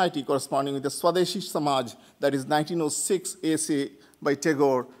society corresponding with the Swadeshi Samaj, that is 1906 essay by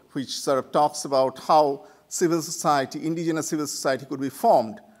Tagore, which sort of talks about how civil society, indigenous civil society could be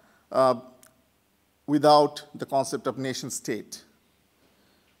formed without the concept of nation state,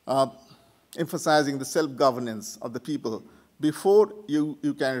 emphasizing the self-governance of the people before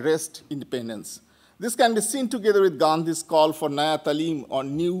you can wrest independence. This can be seen together with Gandhi's call for Naya Talim, or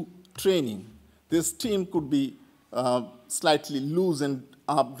new training. This theme could be slightly loosened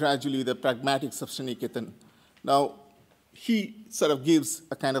up gradually with the pragmatics of Sriniketan. Now, he sort of gives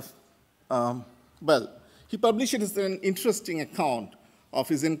a kind of, he publishes an interesting account of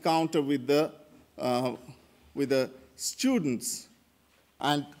his encounter with the students,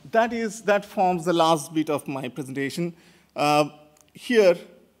 and that forms the last bit of my presentation. Here,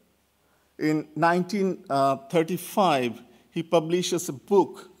 in 1935, he publishes a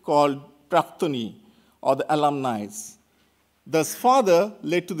book called Praktoni, or the Alumni. Thus, further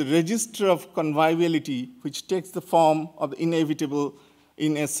led to the register of conviviality, which takes the form of the inevitable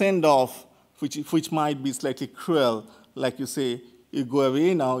in a send-off, which might be slightly cruel, like you say, you go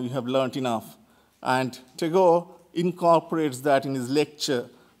away now, you have learned enough. And Tagore incorporates that in his lecture,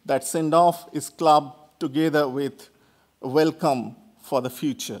 that send-off is clubbed together with a welcome for the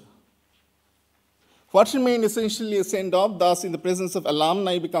future. What remained essentially a send-off, thus in the presence of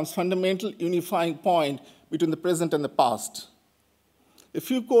alumni, becomes fundamental unifying point between the present and the past. A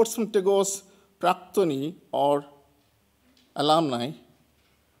few quotes from Tagore's Praktoni, or Alumni,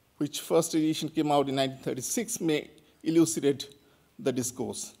 which first edition came out in 1936, may elucidate the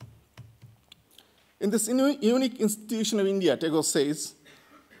discourse. In this unique institution of India, Tagore says,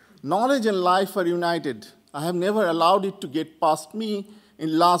 knowledge and life are united. I have never allowed it to get past me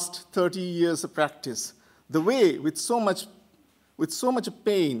in last 30 years of practice. The way, with so much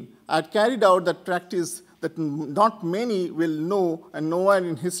pain, I had carried out that practice that not many will know, and nowhere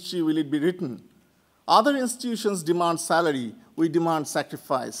in history will it be written. Other institutions demand salary, we demand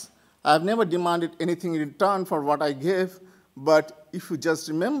sacrifice. I have never demanded anything in return for what I gave, but if you just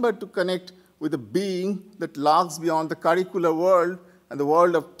remember to connect with a being that lurks beyond the curricular world and the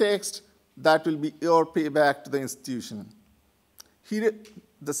world of text, that will be your payback to the institution. Here,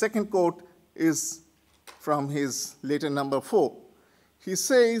 the second quote is from his letter number 4. He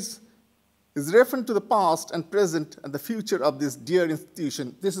says, is referent to the past and present and the future of this dear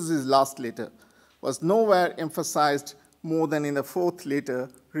institution. This is his last letter. Was nowhere emphasized more than in the 4th letter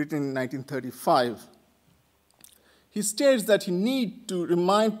written in 1935. He states that he needs to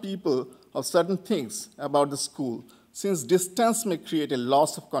remind people of certain things about the school, since distance may create a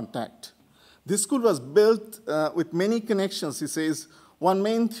loss of contact. This school was built with many connections, he says. One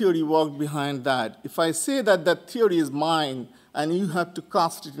main theory worked behind that. If I say that that theory is mine and you have to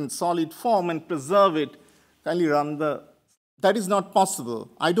cast it in solid form and preserve it, kindly run that is not possible.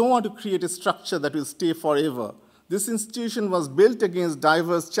 I don't want to create a structure that will stay forever. This institution was built against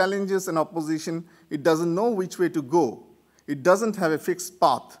diverse challenges and opposition. It doesn't know which way to go. It doesn't have a fixed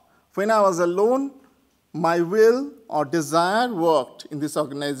path. When I was alone, my will or desire worked in this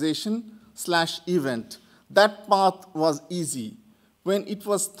organization/event. That path was easy. When it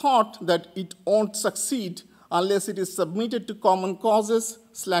was thought that it won't succeed unless it is submitted to common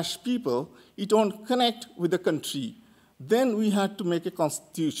causes/people, it won't connect with the country. Then we had to make a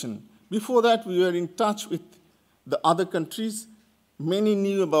constitution. Before that, we were in touch with the other countries. Many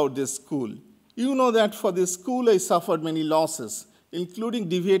knew about this school. You know that for this school, I suffered many losses, including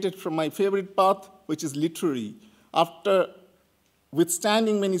deviated from my favorite path, which is literary. After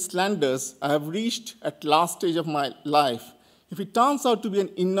withstanding many slanders, I have reached at last stage of my life. If it turns out to be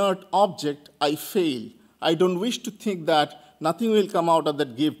an inert object, I fail. I don't wish to think that nothing will come out of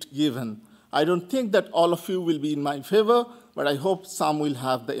that gift given. I don't think that all of you will be in my favor, but I hope some will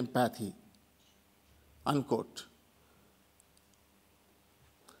have the empathy. Unquote.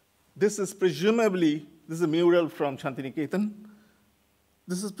 This is a mural from Shantiniketan.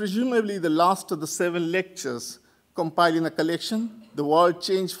 This is presumably the last of the 7 lectures compiled in a collection. The world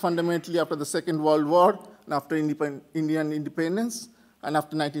changed fundamentally after the Second World War, and after Indian independence, and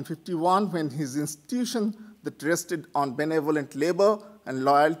after 1951, when his institution that rested on benevolent labor and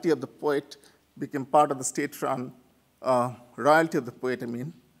loyalty of the poet became part of the state-run,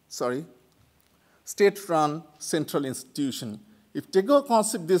 state-run central institution. If Tagore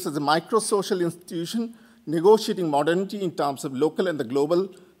conceived this as a micro-social institution, negotiating modernity in terms of local and the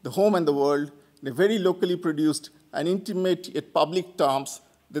global, the home and the world, in a very locally produced and intimate yet public terms,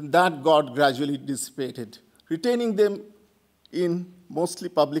 then that God gradually dissipated, retaining them in mostly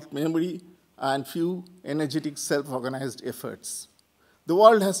public memory and few energetic self-organized efforts. The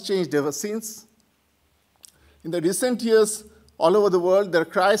world has changed ever since. In the recent years, all over the world, there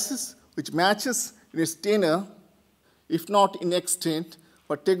are crises which matches in its tenor, if not in extent,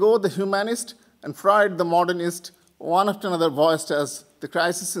 but Tagore, the humanist, and Freud, the modernist, one after another voiced as the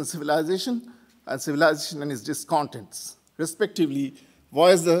crisis in civilization and civilization and its discontents, respectively,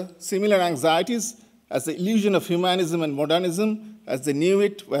 voiced the similar anxieties as the illusion of humanism and modernism, as they knew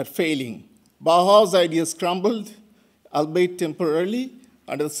it, were failing. Bauhaus ideas crumbled, albeit temporarily,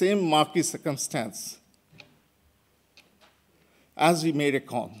 under the same murky circumstance, as we may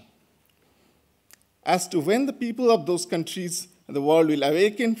reckon. As to when the people of those countries and the world will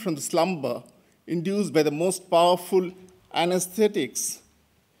awaken from the slumber induced by the most powerful anesthetics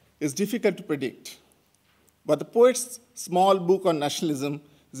is difficult to predict. But the poet's small book on nationalism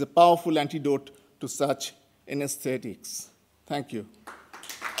is a powerful antidote to such anesthetics. Thank you.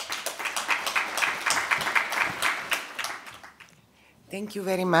 Thank you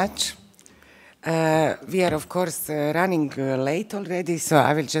very much. We are, of course, running late already, so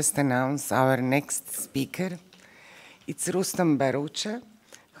I will just announce our next speaker. It's Rustom Bharucha.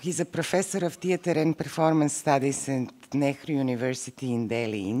 He's a professor of theater and performance studies at Nehru University in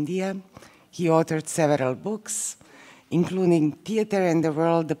Delhi, India. He authored several books, including Theater and the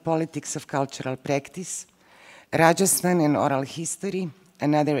World, The Politics of Cultural Practice, Rajasthan and Oral History,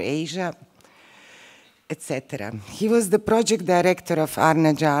 Another Asia, etc. He was the project director of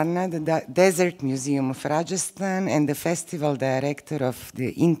Arna Jarna, the Desert Museum of Rajasthan, and the festival director of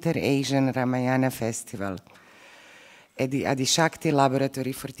the Inter-Asian Ramayana Festival at the Adishakti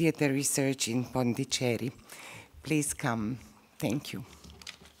Laboratory for Theater Research in Pondicherry. Please come. Thank you.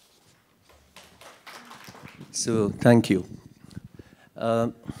 So, thank you.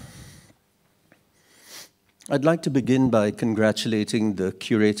 I'd like to begin by congratulating the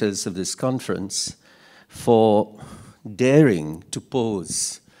curators of this conference for daring to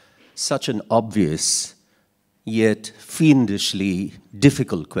pose such an obvious yet fiendishly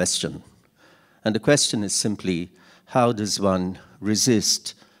difficult question. And the question is simply, how does one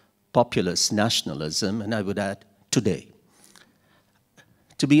resist populist nationalism, and I would add, today?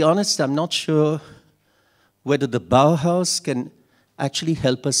 To be honest, I'm not sure whether the Bauhaus can actually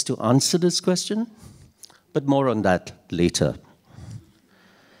help us to answer this question, but more on that later.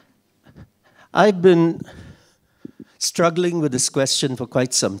 I've been struggling with this question for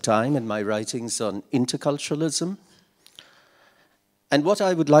quite some time in my writings on interculturalism. And what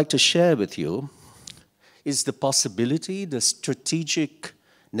I would like to share with you is the possibility, the strategic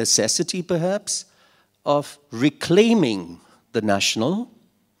necessity perhaps, of reclaiming the national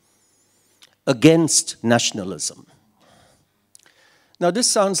against nationalism. Now, this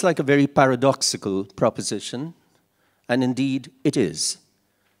sounds like a very paradoxical proposition, and indeed it is.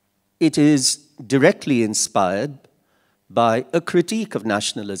 It is directly inspired by a critique of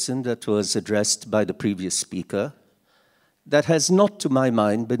nationalism that was addressed by the previous speaker that has not, to my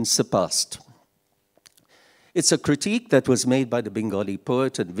mind, been surpassed. It's a critique that was made by the Bengali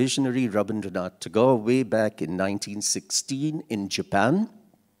poet and visionary Rabindranath Tagore way back in 1916 in Japan,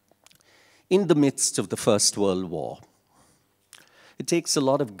 in the midst of the First World War. It takes a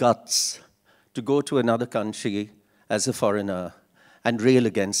lot of guts to go to another country as a foreigner and rail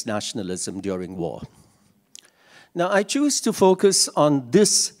against nationalism during war. Now, I choose to focus on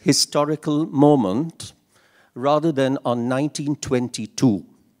this historical moment rather than on 1922,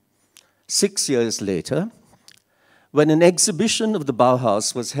 6 years later, when an exhibition of the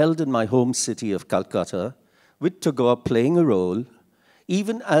Bauhaus was held in my home city of Calcutta, with Tagore playing a role,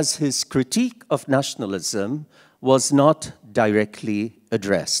 even as his critique of nationalism was not directly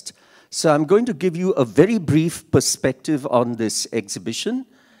addressed. So I'm going to give you a very brief perspective on this exhibition,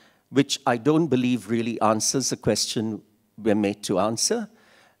 which I don't believe really answers the question we're made to answer.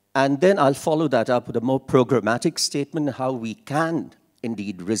 And then I'll follow that up with a more programmatic statement, how we can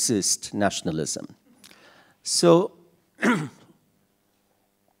indeed resist nationalism. So,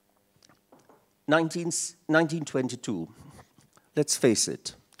 1922, let's face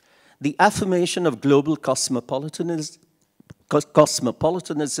it, the affirmation of global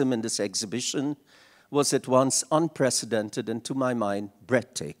cosmopolitanism in this exhibition was at once unprecedented and, to my mind,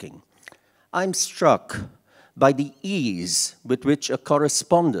 breathtaking. I'm struck by the ease with which a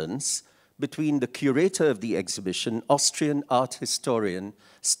correspondence between the curator of the exhibition, Austrian art historian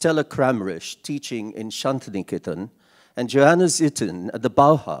Stella Kramrisch, teaching in Shantiniketan, and Johannes Itten at the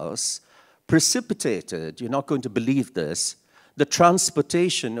Bauhaus precipitated, you're not going to believe this, the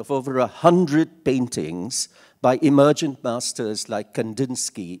transportation of over 100 paintings by emergent masters like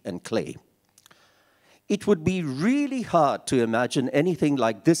Kandinsky and Klee. It would be really hard to imagine anything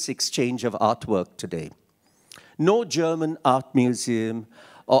like this exchange of artwork today. No German art museum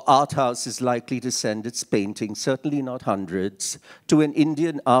or art house is likely to send its paintings, certainly not hundreds, to an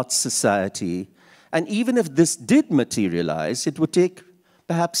Indian art society. And even if this did materialize, it would take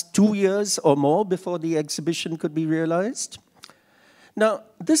perhaps 2 years or more before the exhibition could be realized. Now,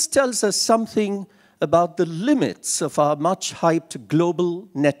 this tells us something about the limits of our much-hyped global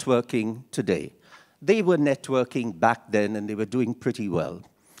networking today. They were networking back then, and they were doing pretty well.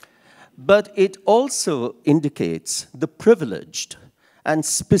 But it also indicates the privileged and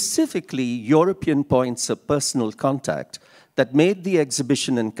specifically European points of personal contact that made the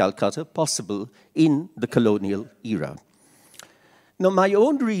exhibition in Calcutta possible in the colonial era. Now, my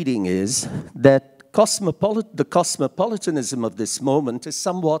own reading is that the cosmopolitanism of this moment is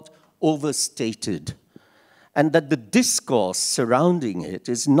somewhat overstated, and that the discourse surrounding it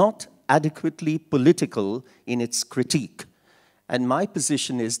is not adequately political in its critique. And my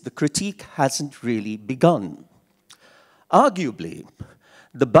position is the critique hasn't really begun. Arguably,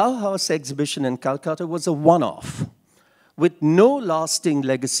 the Bauhaus exhibition in Calcutta was a one-off, with no lasting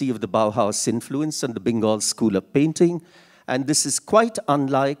legacy of the Bauhaus influence on the Bengal school of painting, and this is quite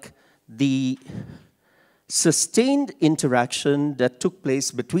unlike the sustained interaction that took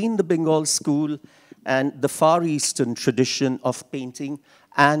place between the Bengal school and the Far Eastern tradition of painting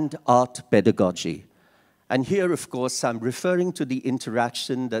and art pedagogy. And here, of course, I'm referring to the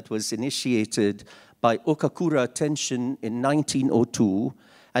interaction that was initiated by Okakura Tenshin in 1902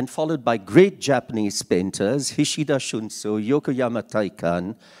 and followed by great Japanese painters, Hishida Shunso, Yokoyama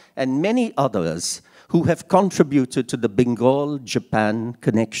Taikan, and many others who have contributed to the Bengal-Japan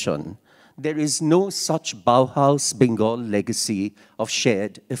connection. There is no such Bauhaus-Bengal legacy of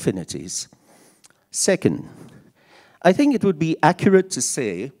shared affinities. Second, I think it would be accurate to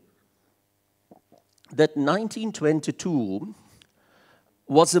say that 1922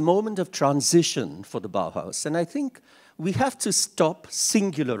 was a moment of transition for the Bauhaus. And I think we have to stop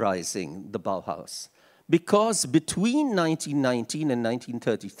singularizing the Bauhaus, because between 1919 and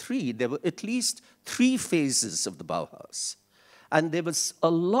 1933, there were at least 3 phases of the Bauhaus. And there was a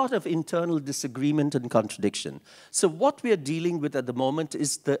lot of internal disagreement and contradiction. So what we are dealing with at the moment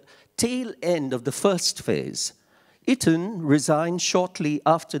is the tail end of the first phase. Itten resigned shortly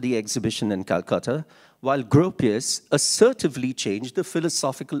after the exhibition in Calcutta, while Gropius assertively changed the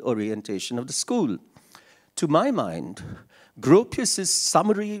philosophical orientation of the school. To my mind, Gropius's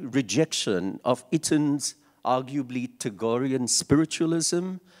summary rejection of Itten's arguably Tagorean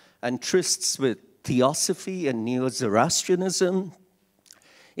spiritualism and trysts with theosophy and Neo-Zoroastrianism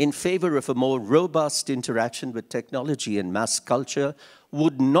in favor of a more robust interaction with technology and mass culture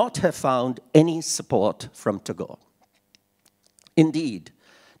would not have found any support from Tagore. Indeed,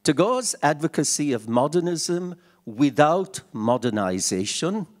 Tagore's advocacy of modernism without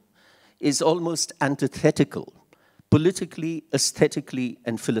modernization is almost antithetical, politically, aesthetically,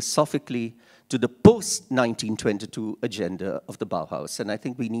 and philosophically, to the post-1922 agenda of the Bauhaus, and I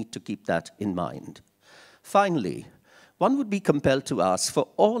think we need to keep that in mind. Finally, one would be compelled to ask, for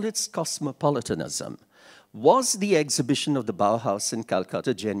all its cosmopolitanism, was the exhibition of the Bauhaus in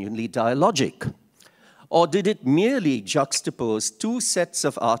Calcutta genuinely dialogic? Or did it merely juxtapose 2 sets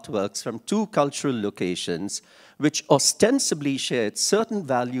of artworks from 2 cultural locations which ostensibly shared certain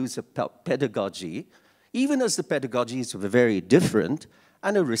values of pedagogy, even as the pedagogies were very different,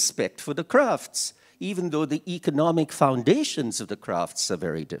 and a respect for the crafts, even though the economic foundations of the crafts are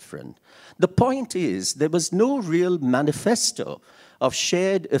very different? The point is, there was no real manifesto of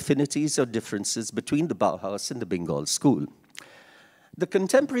shared affinities or differences between the Bauhaus and the Bengal school. The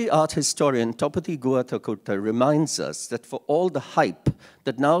contemporary art historian Topati Guatakurta reminds us that for all the hype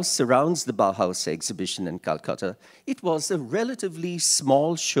that now surrounds the Bauhaus exhibition in Calcutta, it was a relatively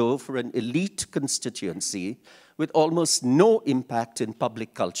small show for an elite constituency with almost no impact in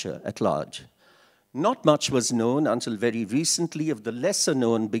public culture at large. Not much was known until very recently of the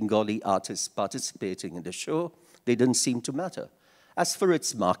lesser-known Bengali artists participating in the show. They didn't seem to matter. As for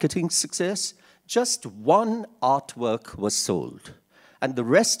its marketing success, just 1 artwork was sold, and the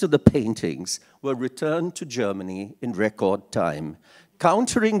rest of the paintings were returned to Germany in record time,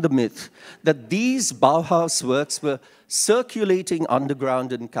 countering the myth that these Bauhaus works were circulating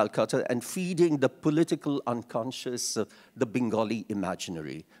underground in Calcutta and feeding the political unconscious of the Bengali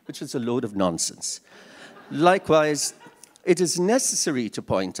imaginary, which is a load of nonsense. Likewise, it is necessary to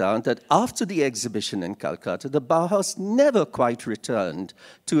point out that after the exhibition in Calcutta, the Bauhaus never quite returned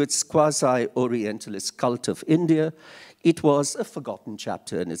to its quasi-Orientalist cult of India. It was a forgotten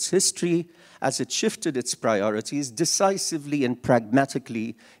chapter in its history as it shifted its priorities decisively and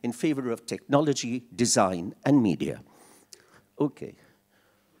pragmatically in favor of technology, design, and media. Okay.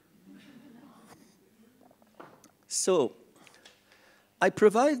 So, I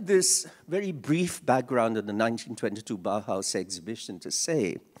provide this very brief background on the 1922 Bauhaus exhibition to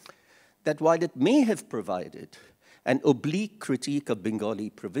say that while it may have provided an oblique critique of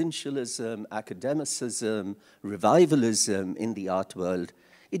Bengali provincialism, academicism, revivalism in the art world,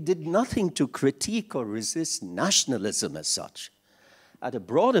 it did nothing to critique or resist nationalism as such. At a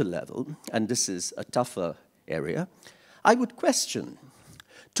broader level, and this is a tougher area, I would question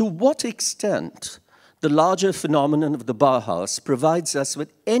to what extent the larger phenomenon of the Bauhaus provides us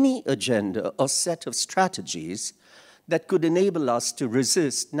with any agenda or set of strategies that could enable us to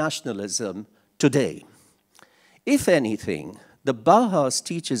resist nationalism today. If anything, the Bauhaus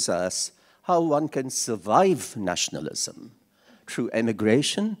teaches us how one can survive nationalism through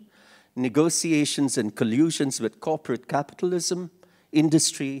emigration, negotiations and collusions with corporate capitalism,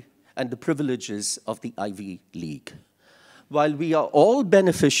 industry, and the privileges of the Ivy League. While we are all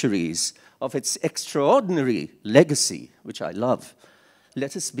beneficiaries of its extraordinary legacy, which I love,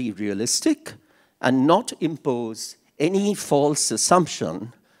 let us be realistic and not impose any false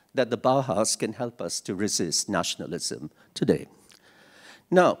assumption that the Bauhaus can help us to resist nationalism today.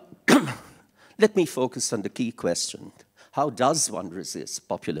 Now, let me focus on the key question. How does one resist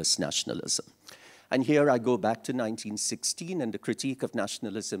populist nationalism? And here I go back to 1916 and the critique of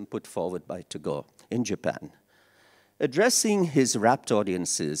nationalism put forward by Tagore in Japan. Addressing his rapt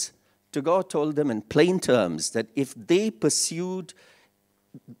audiences, Tagore told them in plain terms that if they pursued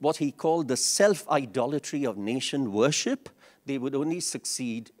what he called the self-idolatry of nation worship, they would only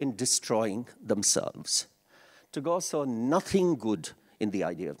succeed in destroying themselves. Tagore saw nothing good in the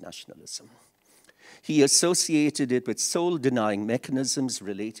idea of nationalism. He associated it with soul-denying mechanisms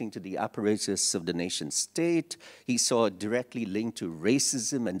relating to the apparatus of the nation-state. He saw it directly linked to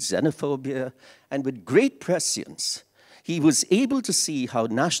racism and xenophobia, and with great prescience, he was able to see how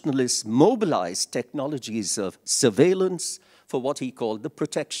nationalists mobilized technologies of surveillance for what he called the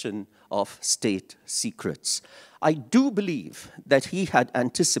protection of state secrets. I do believe that he had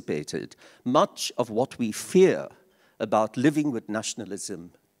anticipated much of what we fear about living with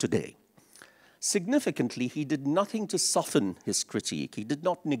nationalism today. Significantly, he did nothing to soften his critique. He did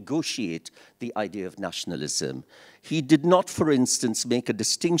not negotiate the idea of nationalism. He did not, for instance, make a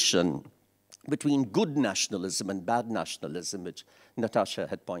distinction between good nationalism and bad nationalism, which Nataša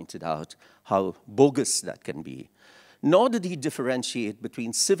had pointed out how bogus that can be. Nor did he differentiate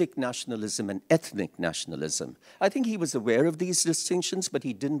between civic nationalism and ethnic nationalism. I think he was aware of these distinctions, but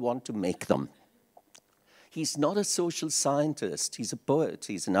he didn't want to make them. He's not a social scientist. He's a poet.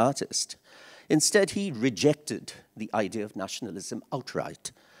 He's an artist. Instead, he rejected the idea of nationalism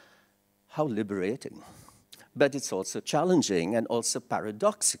outright. How liberating. But it's also challenging and also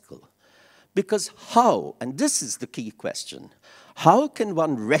paradoxical. Because how, and this is the key question, how can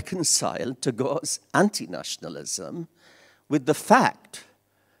one reconcile Tagore's anti-nationalism with the fact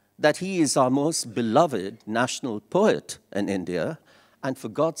that he is our most beloved national poet in India and, for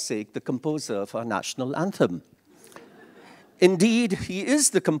God's sake, the composer of our national anthem? Indeed, he is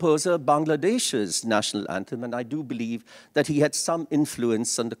the composer of Bangladesh's national anthem, and I do believe that he had some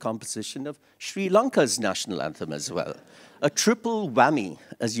influence on the composition of Sri Lanka's national anthem as well. A triple whammy,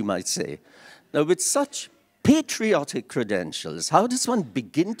 as you might say. Now, with such patriotic credentials, how does one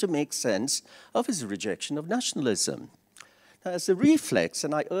begin to make sense of his rejection of nationalism? Now, as a reflex,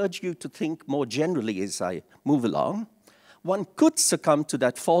 and I urge you to think more generally as I move along, one could succumb to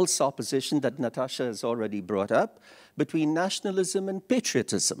that false opposition that Nataša has already brought up between nationalism and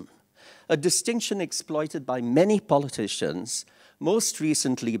patriotism, a distinction exploited by many politicians, most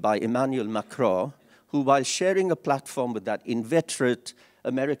recently by Emmanuel Macron, who, while sharing a platform with that inveterate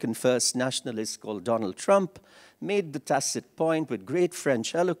American first nationalist called Donald Trump, made the tacit point with great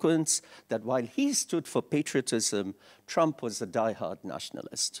French eloquence that while he stood for patriotism, Trump was a diehard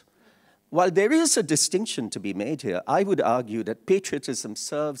nationalist. While there is a distinction to be made here, I would argue that patriotism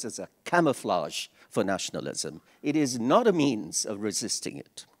serves as a camouflage for nationalism. It is not a means of resisting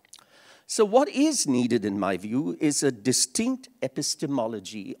it. So what is needed, in my view, is a distinct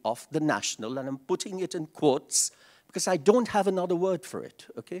epistemology of the national, and I'm putting it in quotes because I don't have another word for it,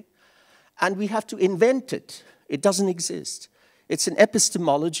 okay? And we have to invent it. It doesn't exist. It's an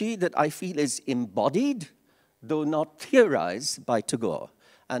epistemology that I feel is embodied, though not theorized, by Tagore.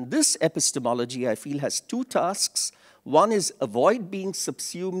 And this epistemology, I feel, has two tasks. One is avoid being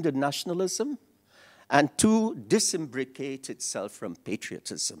subsumed in nationalism, and two, disimbricate itself from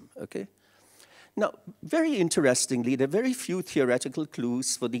patriotism, okay? Now, very interestingly, there are very few theoretical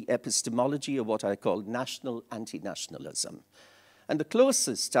clues for the epistemology of what I call national anti-nationalism. And the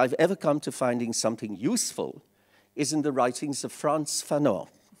closest I've ever come to finding something useful is in the writings of Frantz Fanon,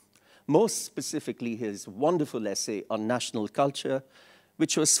 most specifically his wonderful essay on national culture,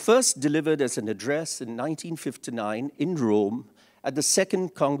 which was first delivered as an address in 1959 in Rome at the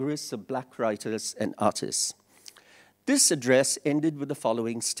Second Congress of Black Writers and Artists. This address ended with the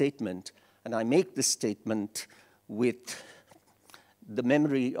following statement, and I make this statement with the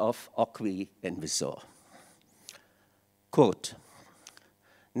memory of Okwi Envisor. Quote,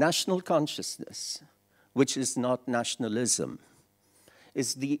 "National consciousness, which is not nationalism,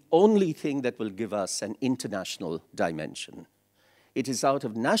 is the only thing that will give us an international dimension. It is out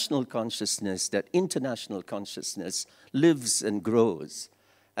of national consciousness that international consciousness lives and grows,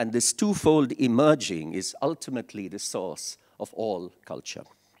 and this twofold emerging is ultimately the source of all culture."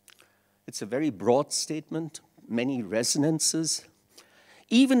 It's a very broad statement, many resonances.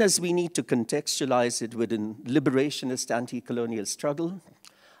 Even as we need to contextualize it within liberationist anti-colonial struggle,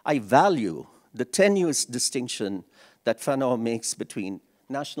 I value the tenuous distinction that Fanon makes between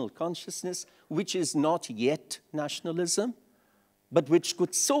national consciousness, which is not yet nationalism, but which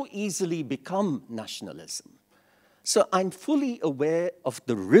could so easily become nationalism. So I'm fully aware of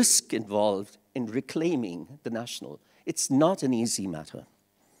the risk involved in reclaiming the national. It's not an easy matter.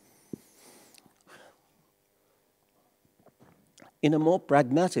 In a more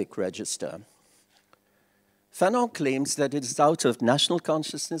pragmatic register, Fanon claims that it is out of national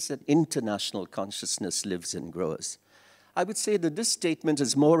consciousness that international consciousness lives and grows. I would say that this statement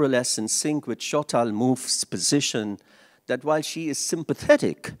is more or less in sync with Chantal Mouffe's position that while she is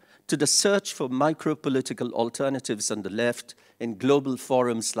sympathetic to the search for micro-political alternatives on the left in global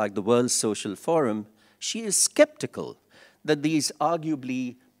forums like the World Social Forum, she is skeptical that these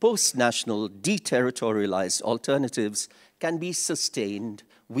arguably post-national, deterritorialized alternatives can be sustained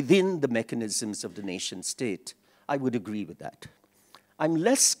within the mechanisms of the nation state. I would agree with that. I'm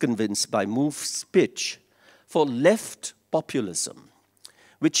less convinced by Mouffe's pitch for left populism,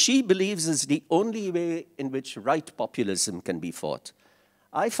 which she believes is the only way in which right populism can be fought.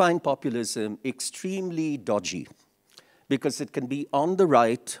 I find populism extremely dodgy because it can be on the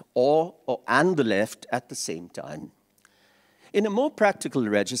right and the left at the same time. In a more practical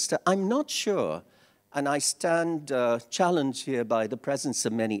register, I'm not sure, and I stand challenged here by the presence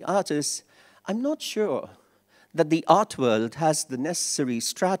of many artists, I'm not sure that the art world has the necessary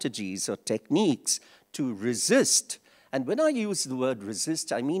strategies or techniques to resist. And when I use the word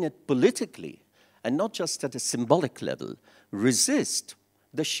resist, I mean it politically, and not just at a symbolic level. Resist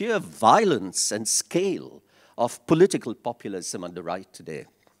the sheer violence and scale of political populism on the right today.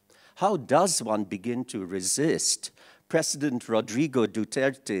 How does one begin to resist President Rodrigo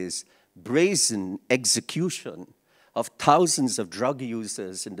Duterte's brazen execution of thousands of drug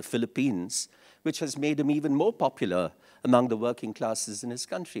users in the Philippines, which has made him even more popular among the working classes in his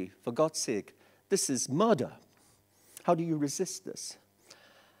country? For God's sake, this is murder. How do you resist this?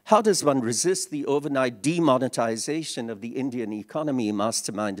 How does one resist the overnight demonetization of the Indian economy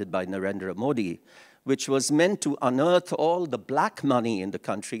masterminded by Narendra Modi, which was meant to unearth all the black money in the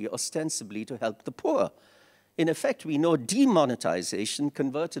country ostensibly to help the poor? In effect, we know demonetization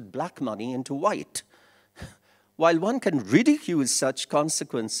converted black money into white. While one can ridicule such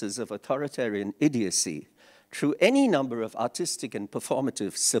consequences of authoritarian idiocy through any number of artistic and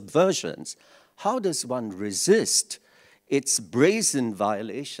performative subversions, how does one resist its brazen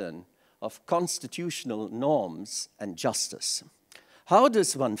violation of constitutional norms and justice? How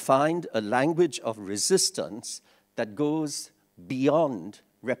does one find a language of resistance that goes beyond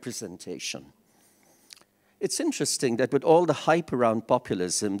representation? It's interesting that with all the hype around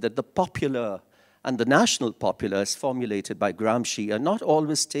populism, that the popular and the national popular, as formulated by Gramsci, are not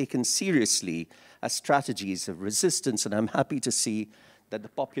always taken seriously as strategies of resistance, and I'm happy to see that the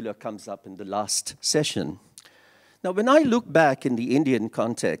popular comes up in the last session. Now, when I look back in the Indian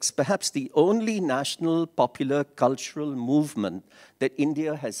context, perhaps the only national popular cultural movement that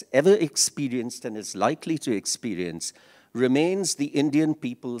India has ever experienced and is likely to experience remains the Indian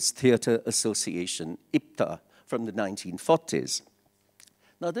People's Theatre Association, IPTA, from the 1940s.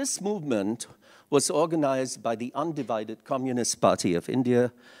 Now, this movement was organized by the Undivided Communist Party of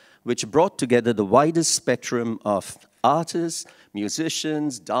India, which brought together the widest spectrum of artists,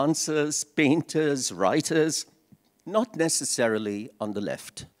 musicians, dancers, painters, writers, not necessarily on the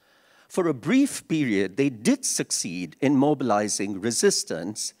left. For a brief period, they did succeed in mobilizing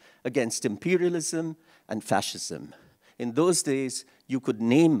resistance against imperialism and fascism. In those days, you could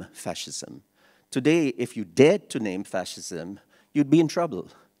name fascism. Today, if you dared to name fascism, you'd be in trouble.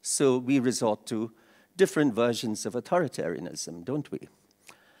 So we resort to different versions of authoritarianism, don't we?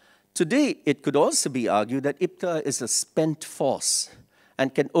 Today, it could also be argued that IPCA is a spent force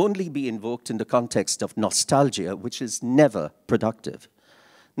and can only be invoked in the context of nostalgia, which is never productive.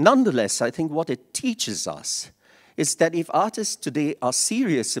 Nonetheless, I think what it teaches us is that if artists today are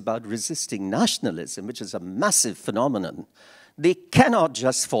serious about resisting nationalism, which is a massive phenomenon, they cannot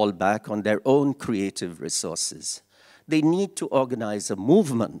just fall back on their own creative resources. They need to organize a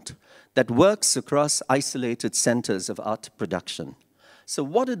movement that works across isolated centers of art production. So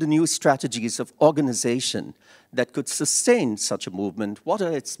what are the new strategies of organization that could sustain such a movement? What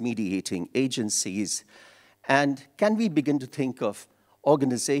are its mediating agencies? And can we begin to think of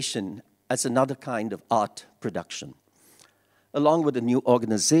organization as another kind of art production? Along with a new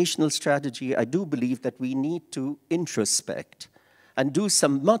organizational strategy, I do believe that we need to introspect and do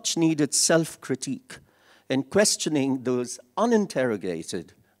some much-needed self-critique in questioning those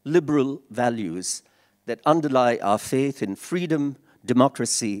uninterrogated liberal values that underlie our faith in freedom,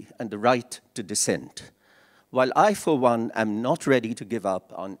 democracy, and the right to dissent. While I, for one, am not ready to give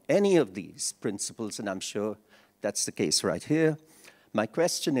up on any of these principles, and I'm sure that's the case right here, my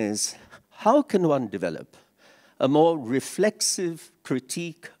question is, how can one develop a more reflexive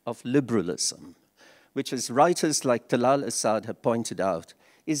critique of liberalism, which, as writers like Talal Asad have pointed out,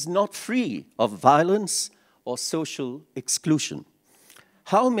 is not free of violence or social exclusion?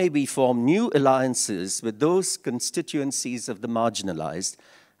 How may we form new alliances with those constituencies of the marginalized,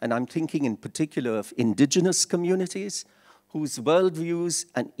 and I'm thinking in particular of indigenous communities, whose worldviews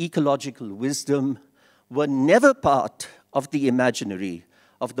and ecological wisdom were never part of the imaginary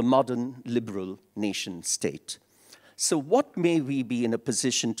of the modern liberal nation state? So what may we be in a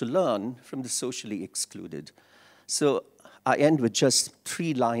position to learn from the socially excluded? So I end with just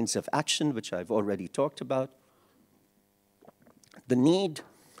 3 lines of action, which I've already talked about. The need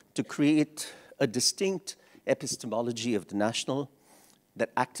to create a distinct epistemology of the national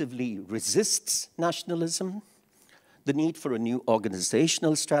that actively resists nationalism, the need for a new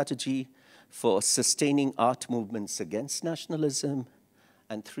organizational strategy for sustaining art movements against nationalism,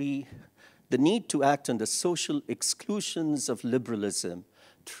 and 3, the need to act on the social exclusions of liberalism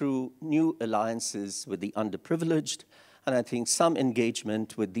through new alliances with the underprivileged. And I think some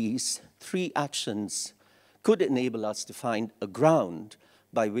engagement with these 3 actions could enable us to find a ground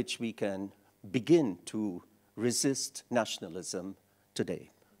by which we can begin to resist nationalism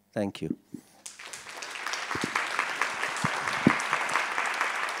today. Thank you.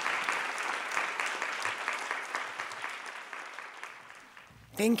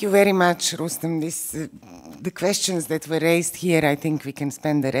 Thank you very much, Rustom. The questions that were raised here, I think we can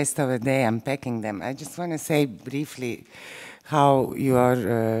spend the rest of the day unpacking them. I just want to say briefly how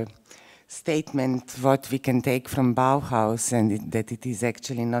your statement, what we can take from Bauhaus, and that it is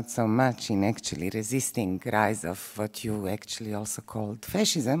actually not so much in actually resisting rise of what you actually also called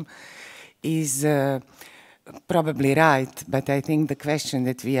fascism, is probably right, but I think the question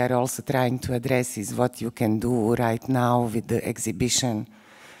that we are also trying to address is what you can do right now with the exhibition.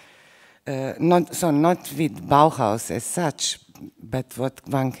 Not with Bauhaus as such, but what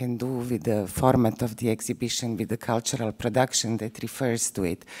one can do with the format of the exhibition, with the cultural production that refers to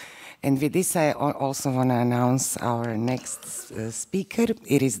it. And with this, I also want to announce our next speaker,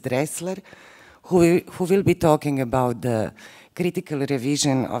 Ilic Dressler, who will be talking about the critical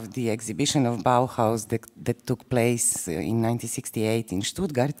revision of the exhibition of Bauhaus that took place in 1968 in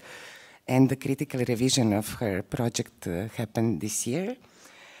Stuttgart, and the critical revision of her project happened this year.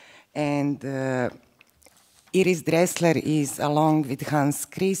 And Ilic Dressler is, along with Hans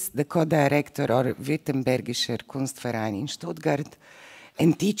Christ, the co-director of Württembergischer Kunstverein in Stuttgart,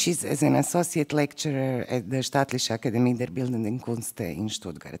 and teaches as an associate lecturer at the Staatliche Akademie der Bildenden Künste in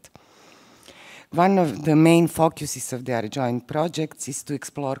Stuttgart. One of the main focuses of their joint projects is to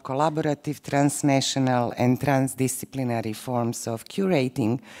explore collaborative, transnational, and transdisciplinary forms of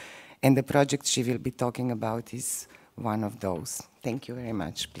curating, and the project she will be talking about is one of those. Thank you very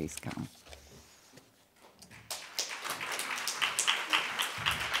much. Please come.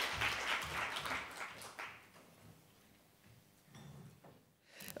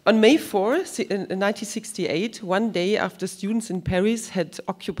 On May 4th, 1968, one day after students in Paris had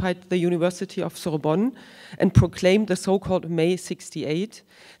occupied the University of Sorbonne and proclaimed the so-called May 68,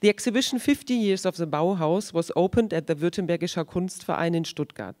 the exhibition 50 Years of the Bauhaus was opened at the Württembergischer Kunstverein in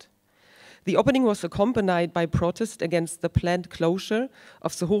Stuttgart. The opening was accompanied by protest against the planned closure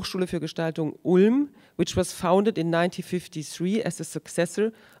of the Hochschule für Gestaltung Ulm, which was founded in 1953 as a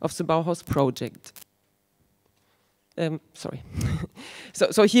successor of the Bauhaus project. Sorry.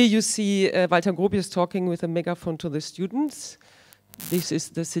 so here you see Walter Gropius talking with a megaphone to the students. This is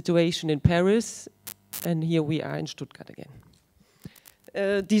the situation in Paris, and here we are in Stuttgart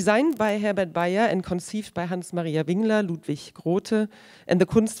again. Designed by Herbert Bayer and conceived by Hans-Maria Wingler, Ludwig Grote, and the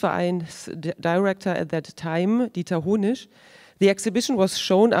Kunstverein's director at that time, Dieter Honisch, the exhibition was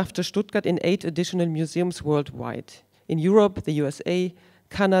shown after Stuttgart in 8 additional museums worldwide, in Europe, the USA,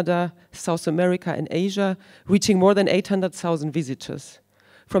 Canada, South America, and Asia, reaching more than 800,000 visitors.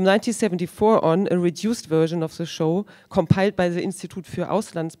 From 1974 on, a reduced version of the show, compiled by the Institut für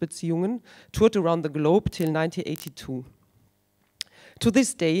Auslandsbeziehungen, toured around the globe till 1982. To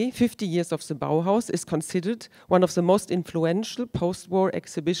this day, 50 Years of the Bauhaus is considered one of the most influential post-war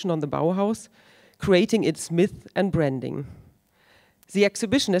exhibitions on the Bauhaus, creating its myth and branding. The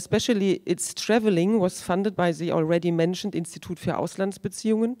exhibition, especially its traveling, was funded by the already mentioned Institut für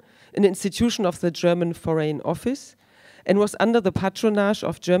Auslandsbeziehungen, an institution of the German Foreign Office, and was under the patronage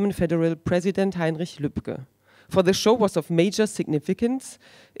of German Federal President Heinrich Lübke. For the show was of major significance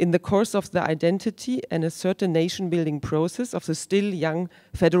in the course of the identity and a certain nation-building process of the still young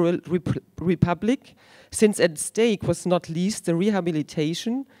Federal Republic, since at stake was not least the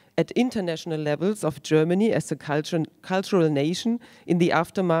rehabilitation at international levels of Germany as a cultural nation in the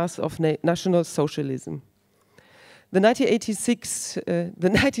aftermath of National Socialism. The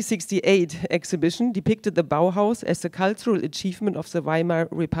 1968 exhibition depicted the Bauhaus as a cultural achievement of the Weimar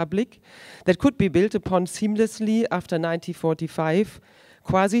Republic that could be built upon seamlessly after 1945,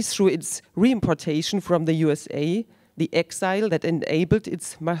 quasi through its reimportation from the USA, the exile that enabled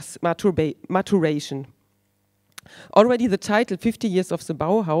its maturation. Already the title 50 Years of the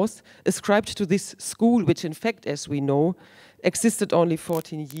Bauhaus, ascribed to this school, which in fact, as we know, existed only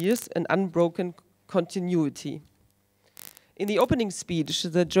 14 years, an unbroken continuity. In the opening speech,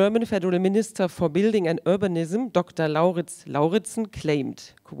 the German Federal Minister for Building and Urbanism, Dr. Lauritzen,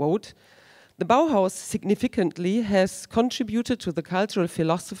 claimed, quote, "The Bauhaus significantly has contributed to the cultural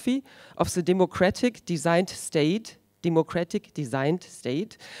philosophy of the democratic designed state and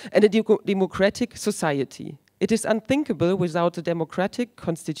a democratic society. It is unthinkable without the democratic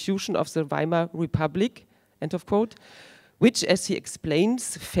constitution of the Weimar Republic," end of quote, which, as he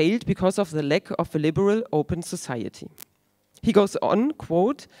explains, failed because of the lack of a liberal, open society. He goes on,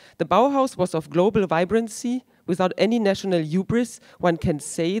 quote, "The Bauhaus was of global vibrancy. Without any national hubris, one can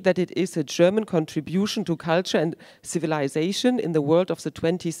say that it is a German contribution to culture and civilization in the world of the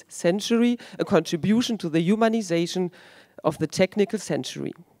 20th century, a contribution to the humanization of the technical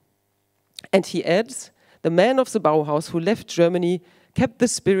century." And he adds, "The men of the Bauhaus who left Germany kept the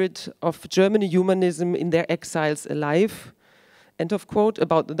spirit of German humanism in their exiles alive." End of quote.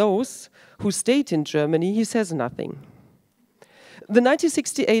 About those who stayed in Germany, he says nothing. The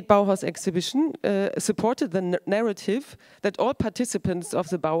 1968 Bauhaus exhibition supported the narrative that all participants of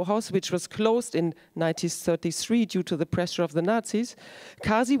the Bauhaus, which was closed in 1933 due to the pressure of the Nazis,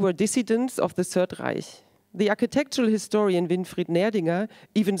 quasi were dissidents of the Third Reich. The architectural historian Winfried Nerdinger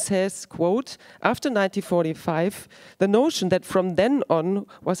even says, quote, "After 1945, the notion that from then on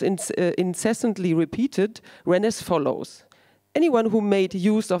was incessantly repeated ran as follows. Anyone who made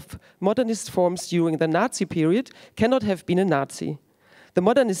use of modernist forms during the Nazi period cannot have been a Nazi. The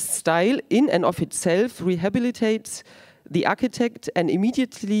modernist style in and of itself rehabilitates the architect and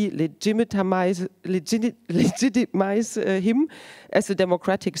immediately legitimize him as a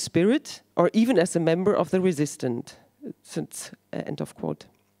democratic spirit or even as a member of the resistance." End of quote.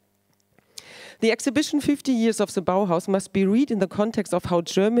 The exhibition 50 Years of the Bauhaus must be read in the context of how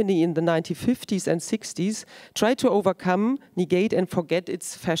Germany in the 1950s and 60s tried to overcome, negate and forget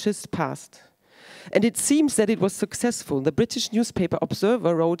its fascist past. And it seems that it was successful. The British newspaper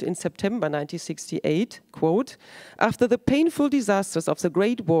Observer wrote in September 1968, quote, "After the painful disasters of the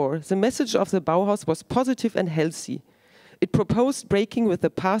Great War, the message of the Bauhaus was positive and healthy. It proposed breaking with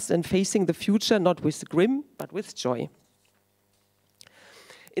the past and facing the future not with grim, but with joy."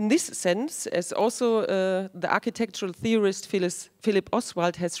 In this sense, as also the architectural theorist Philip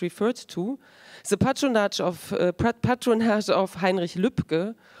Oswald has referred to, the patronage of Heinrich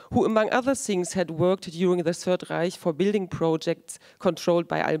Lübke, who among other things had worked during the Third Reich for building projects controlled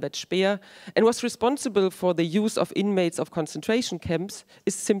by Albert Speer and was responsible for the use of inmates of concentration camps,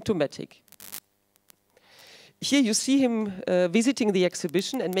 is symptomatic. Here you see him visiting the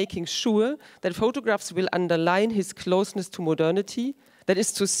exhibition and making sure that photographs will underline his closeness to modernity, that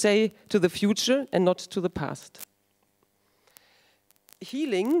is to say, to the future and not to the past.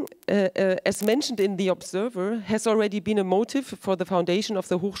 Healing, as mentioned in The Observer, has already been a motive for the foundation of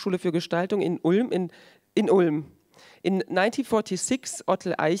the Hochschule für Gestaltung in Ulm. In 1946,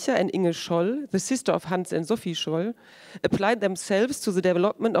 Ottel Eicher and Inge Scholl, the sister of Hans and Sophie Scholl, applied themselves to the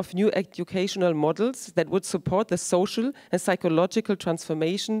development of new educational models that would support the social and psychological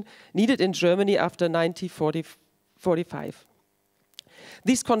transformation needed in Germany after 1945.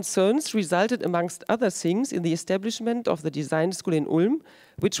 These concerns resulted, amongst other things, in the establishment of the design school in Ulm,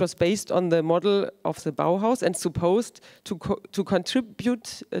 which was based on the model of the Bauhaus and supposed to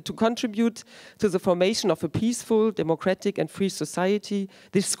contribute to the formation of a peaceful, democratic and free society.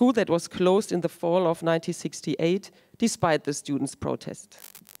 This school that was closed in the fall of 1968, despite the students' protest.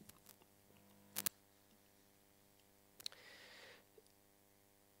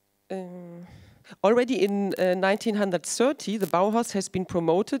 Already in 1930, the Bauhaus has been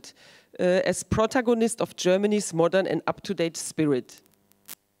promoted as protagonist of Germany's modern and up-to-date spirit.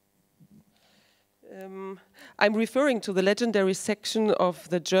 I'm referring to the legendary section of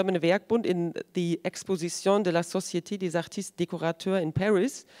the German Werkbund in the Exposition de la Société des Artistes Décorateurs in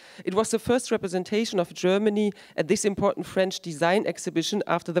Paris. It was the first representation of Germany at this important French design exhibition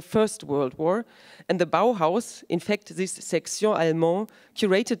after the First World War. And the Bauhaus, in fact, this Section Allemande,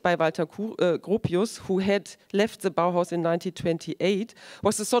 curated by Walter Gropius, who had left the Bauhaus in 1928,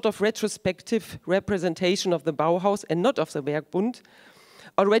 was a sort of retrospective representation of the Bauhaus and not of the Werkbund,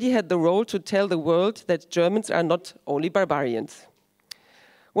 already had the role to tell the world that Germans are not only barbarians.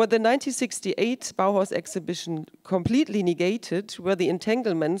 What the 1968 Bauhaus exhibition completely negated were the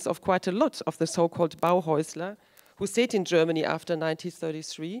entanglements of quite a lot of the so-called Bauhäusler who stayed in Germany after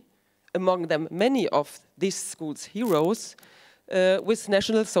 1933, among them many of this school's heroes, with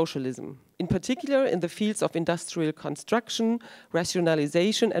National Socialism, in particular in the fields of industrial construction,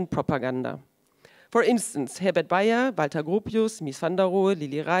 rationalization and propaganda. For instance, Herbert Bayer, Walter Gropius, Mies van der Rohe,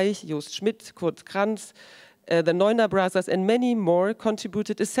 Lili Reich, Jost Schmidt, Kurt Kranz, the Neuner brothers and many more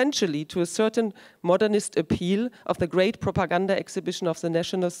contributed essentially to a certain modernist appeal of the great propaganda exhibition of the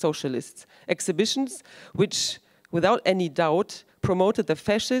National Socialists. Exhibitions which, without any doubt, promoted the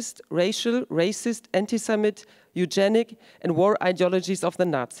fascist, racial, racist, anti-Semite, eugenic and war ideologies of the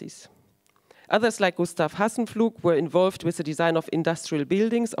Nazis. Others like Gustav Hassenpflug were involved with the design of industrial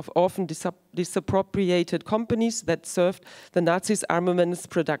buildings of often disappropriated companies that served the Nazis' armaments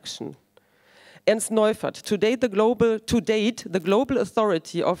production. Ernst Neufert, to date the global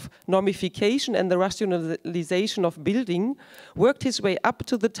authority of normification and the rationalization of building, worked his way up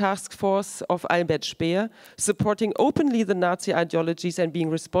to the task force of Albert Speer, supporting openly the Nazi ideologies and being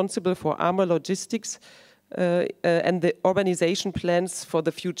responsible for armor logistics and the urbanization plans for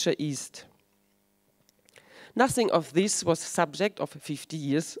the future East. Nothing of this was subject of 50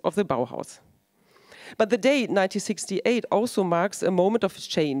 years of the Bauhaus. But the day 1968 also marks a moment of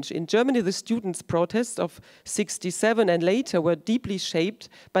change. In Germany, the students' protests of 1967 and later were deeply shaped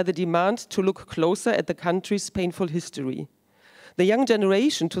by the demand to look closer at the country's painful history. The young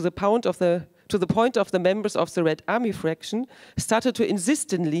generation, to the point of the members of the Red Army fraction, started to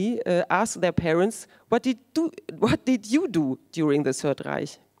insistently ask their parents, what did you do during the Third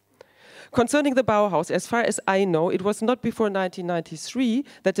Reich? Concerning the Bauhaus, as far as I know, it was not before 1993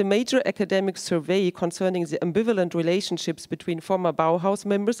 that a major academic survey concerning the ambivalent relationships between former Bauhaus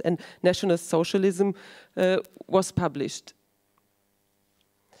members and National Socialism was published.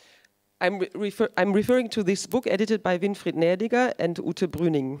 I'm referring to this book edited by Winfried Nerdiger and Ute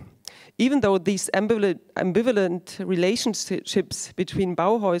Brüning. Even though these ambivalent relationships between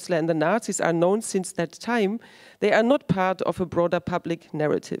Bauhäusler and the Nazis are known since that time, they are not part of a broader public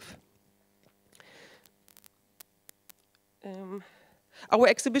narrative. Our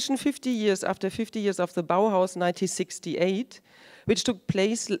exhibition 50 years after 50 years of the Bauhaus 1968, which took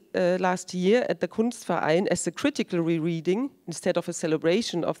place last year at the Kunstverein as a critical rereading instead of a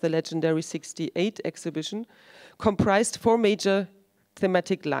celebration of the legendary 68 exhibition, comprised 4 major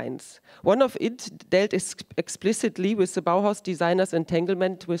thematic lines. One of it dealt explicitly with the Bauhaus designers'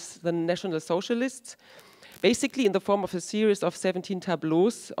 entanglement with the National Socialists, basically in the form of a series of 17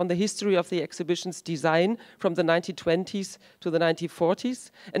 tableaus on the history of the exhibition's design from the 1920s to the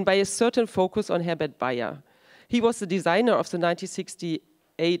 1940s, and by a certain focus on Herbert Bayer. He was the designer of the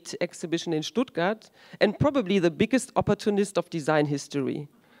 1968 exhibition in Stuttgart, and probably the biggest opportunist of design history,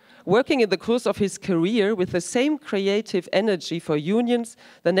 working in the course of his career with the same creative energy for unions,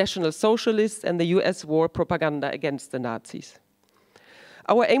 the National Socialists, and the US war propaganda against the Nazis.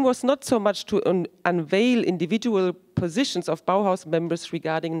 Our aim was not so much to unveil individual positions of Bauhaus members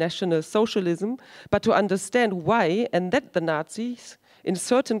regarding National Socialism, but to understand why and that the Nazis, in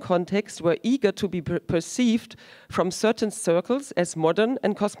certain contexts, were eager to be perceived from certain circles as modern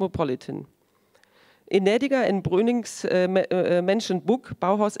and cosmopolitan. In Nediger and Bröning's mentioned book,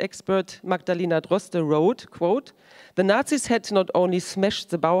 Bauhaus expert Magdalena Dressler wrote, quote, "The Nazis had not only smashed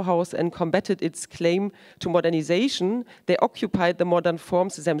the Bauhaus and combated its claim to modernization, they occupied the modern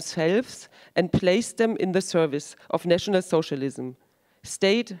forms themselves and placed them in the service of National Socialism.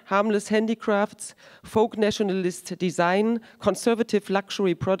 State, harmless handicrafts, folk nationalist design, conservative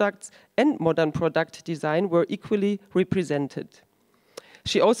luxury products, and modern product design were equally represented."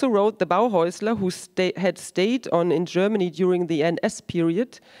 She also wrote the Bauhäusler, who had stayed on in Germany during the NS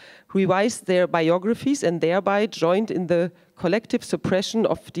period, revised their biographies and thereby joined in the collective suppression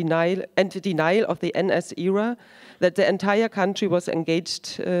of denial of the NS era that the entire country was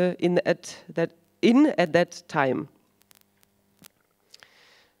engaged in at that time.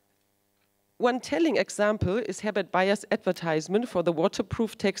 One telling example is Herbert Bayer's advertisement for the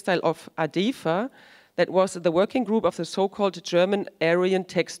waterproof textile of Adefa, that was the working group of the so-called German Aryan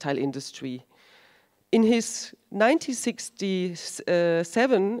textile industry. In his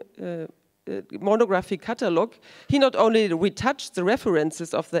 1967 monographic catalogue, he not only retouched the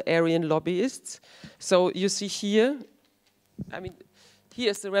references of the Aryan lobbyists, so you see here, I mean,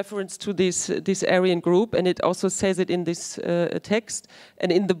 here's the reference to this Aryan group, and it also says it in this text.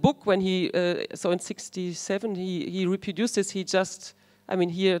 And in the book, when he, so in 67, he reproduced this, he just, I mean,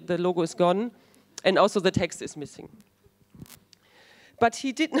 here the logo is gone, and also the text is missing. But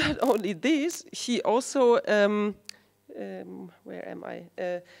he did not only this, he also, where am I?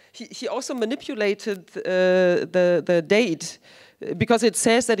 He also manipulated the date, because it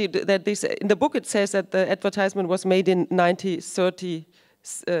says that, in the book it says that the advertisement was made in 1930,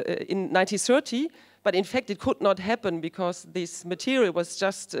 but in fact it could not happen because this material was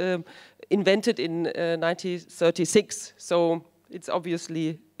just invented in 1936, so it's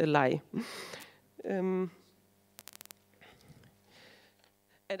obviously a lie. And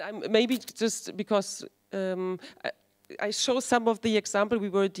I'm maybe just because I show some of the example we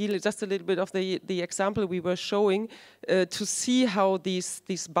were dealing, just a little bit of the example we were showing to see how these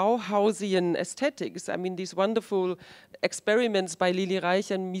Bauhausian aesthetics, I mean these wonderful experiments by Lili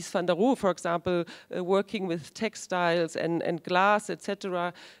Reich and Mies van der Rohe, for example, working with textiles and glass,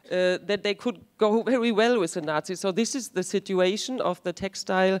 etc., that they could go very well with the Nazis. So this is the situation of the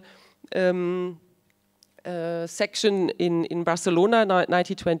textile section in Barcelona,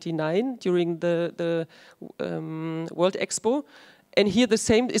 1929, during the World Expo. And here the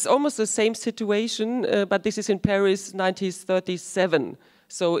same, it's almost the same situation, but this is in Paris, 1937.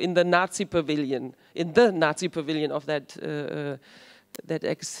 So in the Nazi pavilion, of that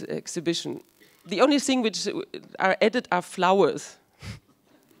exhibition. The only thing which are added are flowers.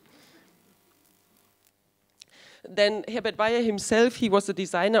 Then Herbert Bayer himself, he was the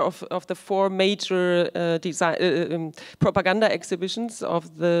designer of the four major propaganda exhibitions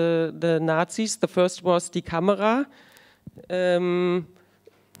of the Nazis. The first was Die Kamera. And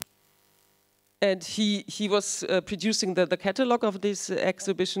he was producing the catalog of this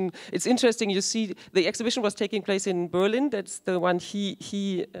exhibition. It's interesting, you see, the exhibition was taking place in Berlin. That's the one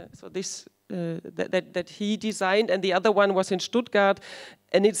that he designed, and the other one was in Stuttgart.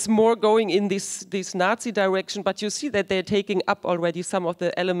 And it's more going in this Nazi direction, but you see that they're taking up already some of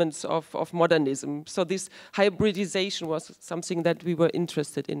the elements of modernism. So this hybridization was something that we were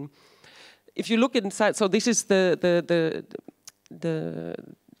interested in. If you look inside, so this is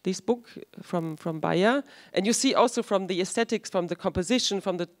this book from Bayer, and you see also from the aesthetics, from the composition,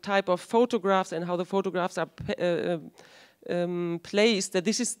 from the type of photographs and how the photographs are placed, that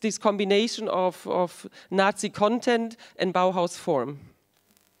this is this combination of Nazi content and Bauhaus form.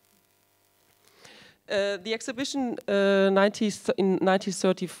 The exhibition in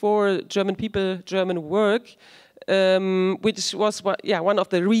 1934, German People, German Work, which was one of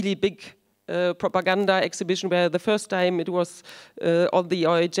the really big propaganda exhibition where the first time it was all the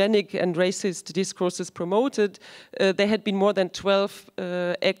eugenic and racist discourses promoted. There had been more than 12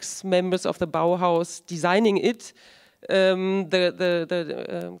 ex-members of the Bauhaus designing it.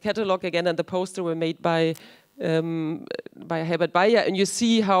 The catalog again and the poster were made by Herbert Bayer, and you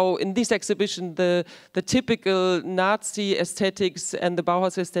see how in this exhibition the typical Nazi aesthetics and the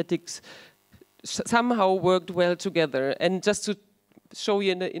Bauhaus aesthetics somehow worked well together. And just to show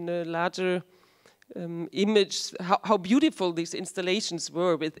you in a larger image how beautiful these installations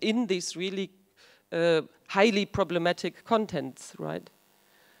were within these really highly problematic contents, right?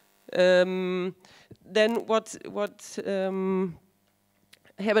 Then what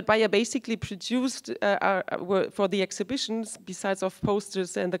Herbert Bayer basically produced were for the exhibitions, besides of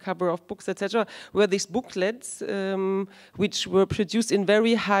posters and the cover of books, etc., were these booklets, which were produced in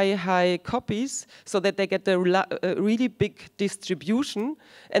very high copies, so that they get a really big distribution,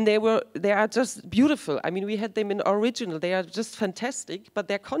 and they are just beautiful. I mean, we had them in original; they are just fantastic, but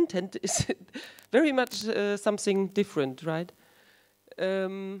their content is very much something different, right?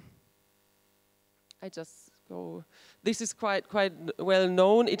 I just go. This is quite well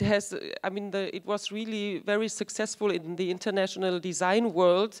known. It has, I mean, it was really very successful in the international design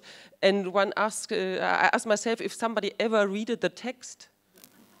world. And I asked myself if somebody ever read the text.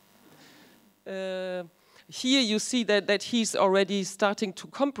 Here you see that he's already starting to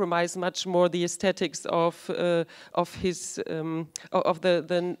compromise much more the aesthetics of the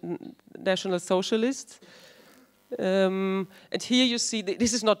National Socialists. And here you see,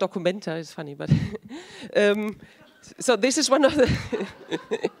 this is not Documenta, it's funny, but so this is one of the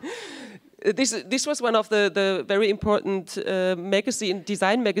this was one of the very important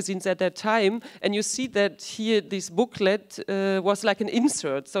design magazines at that time, and you see that here this booklet was like an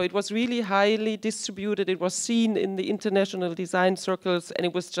insert, so it was really highly distributed. It was seen in the international design circles, and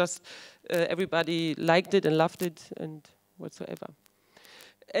it was just everybody liked it and loved it and whatsoever.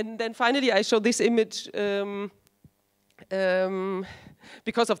 And then finally, I show this image.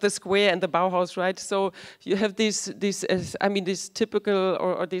 Because of the square and the Bauhaus, right? So you have this typical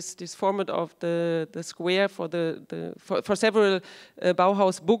or this format of the square for for several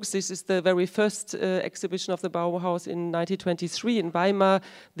Bauhaus books. This is the very first exhibition of the Bauhaus in 1923 in Weimar.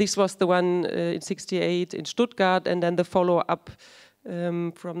 This was the one in '68 in Stuttgart, and then the follow-up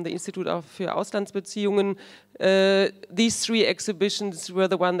from the Institut für Auslandsbeziehungen. These three exhibitions were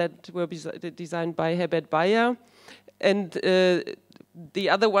the one that were designed by Herbert Bayer. And the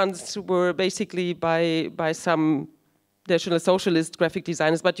other ones were basically by some National Socialist graphic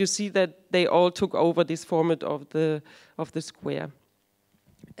designers, but you see that they all took over this format of the square.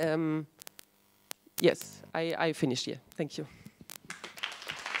 Yes, I finished here. Thank you.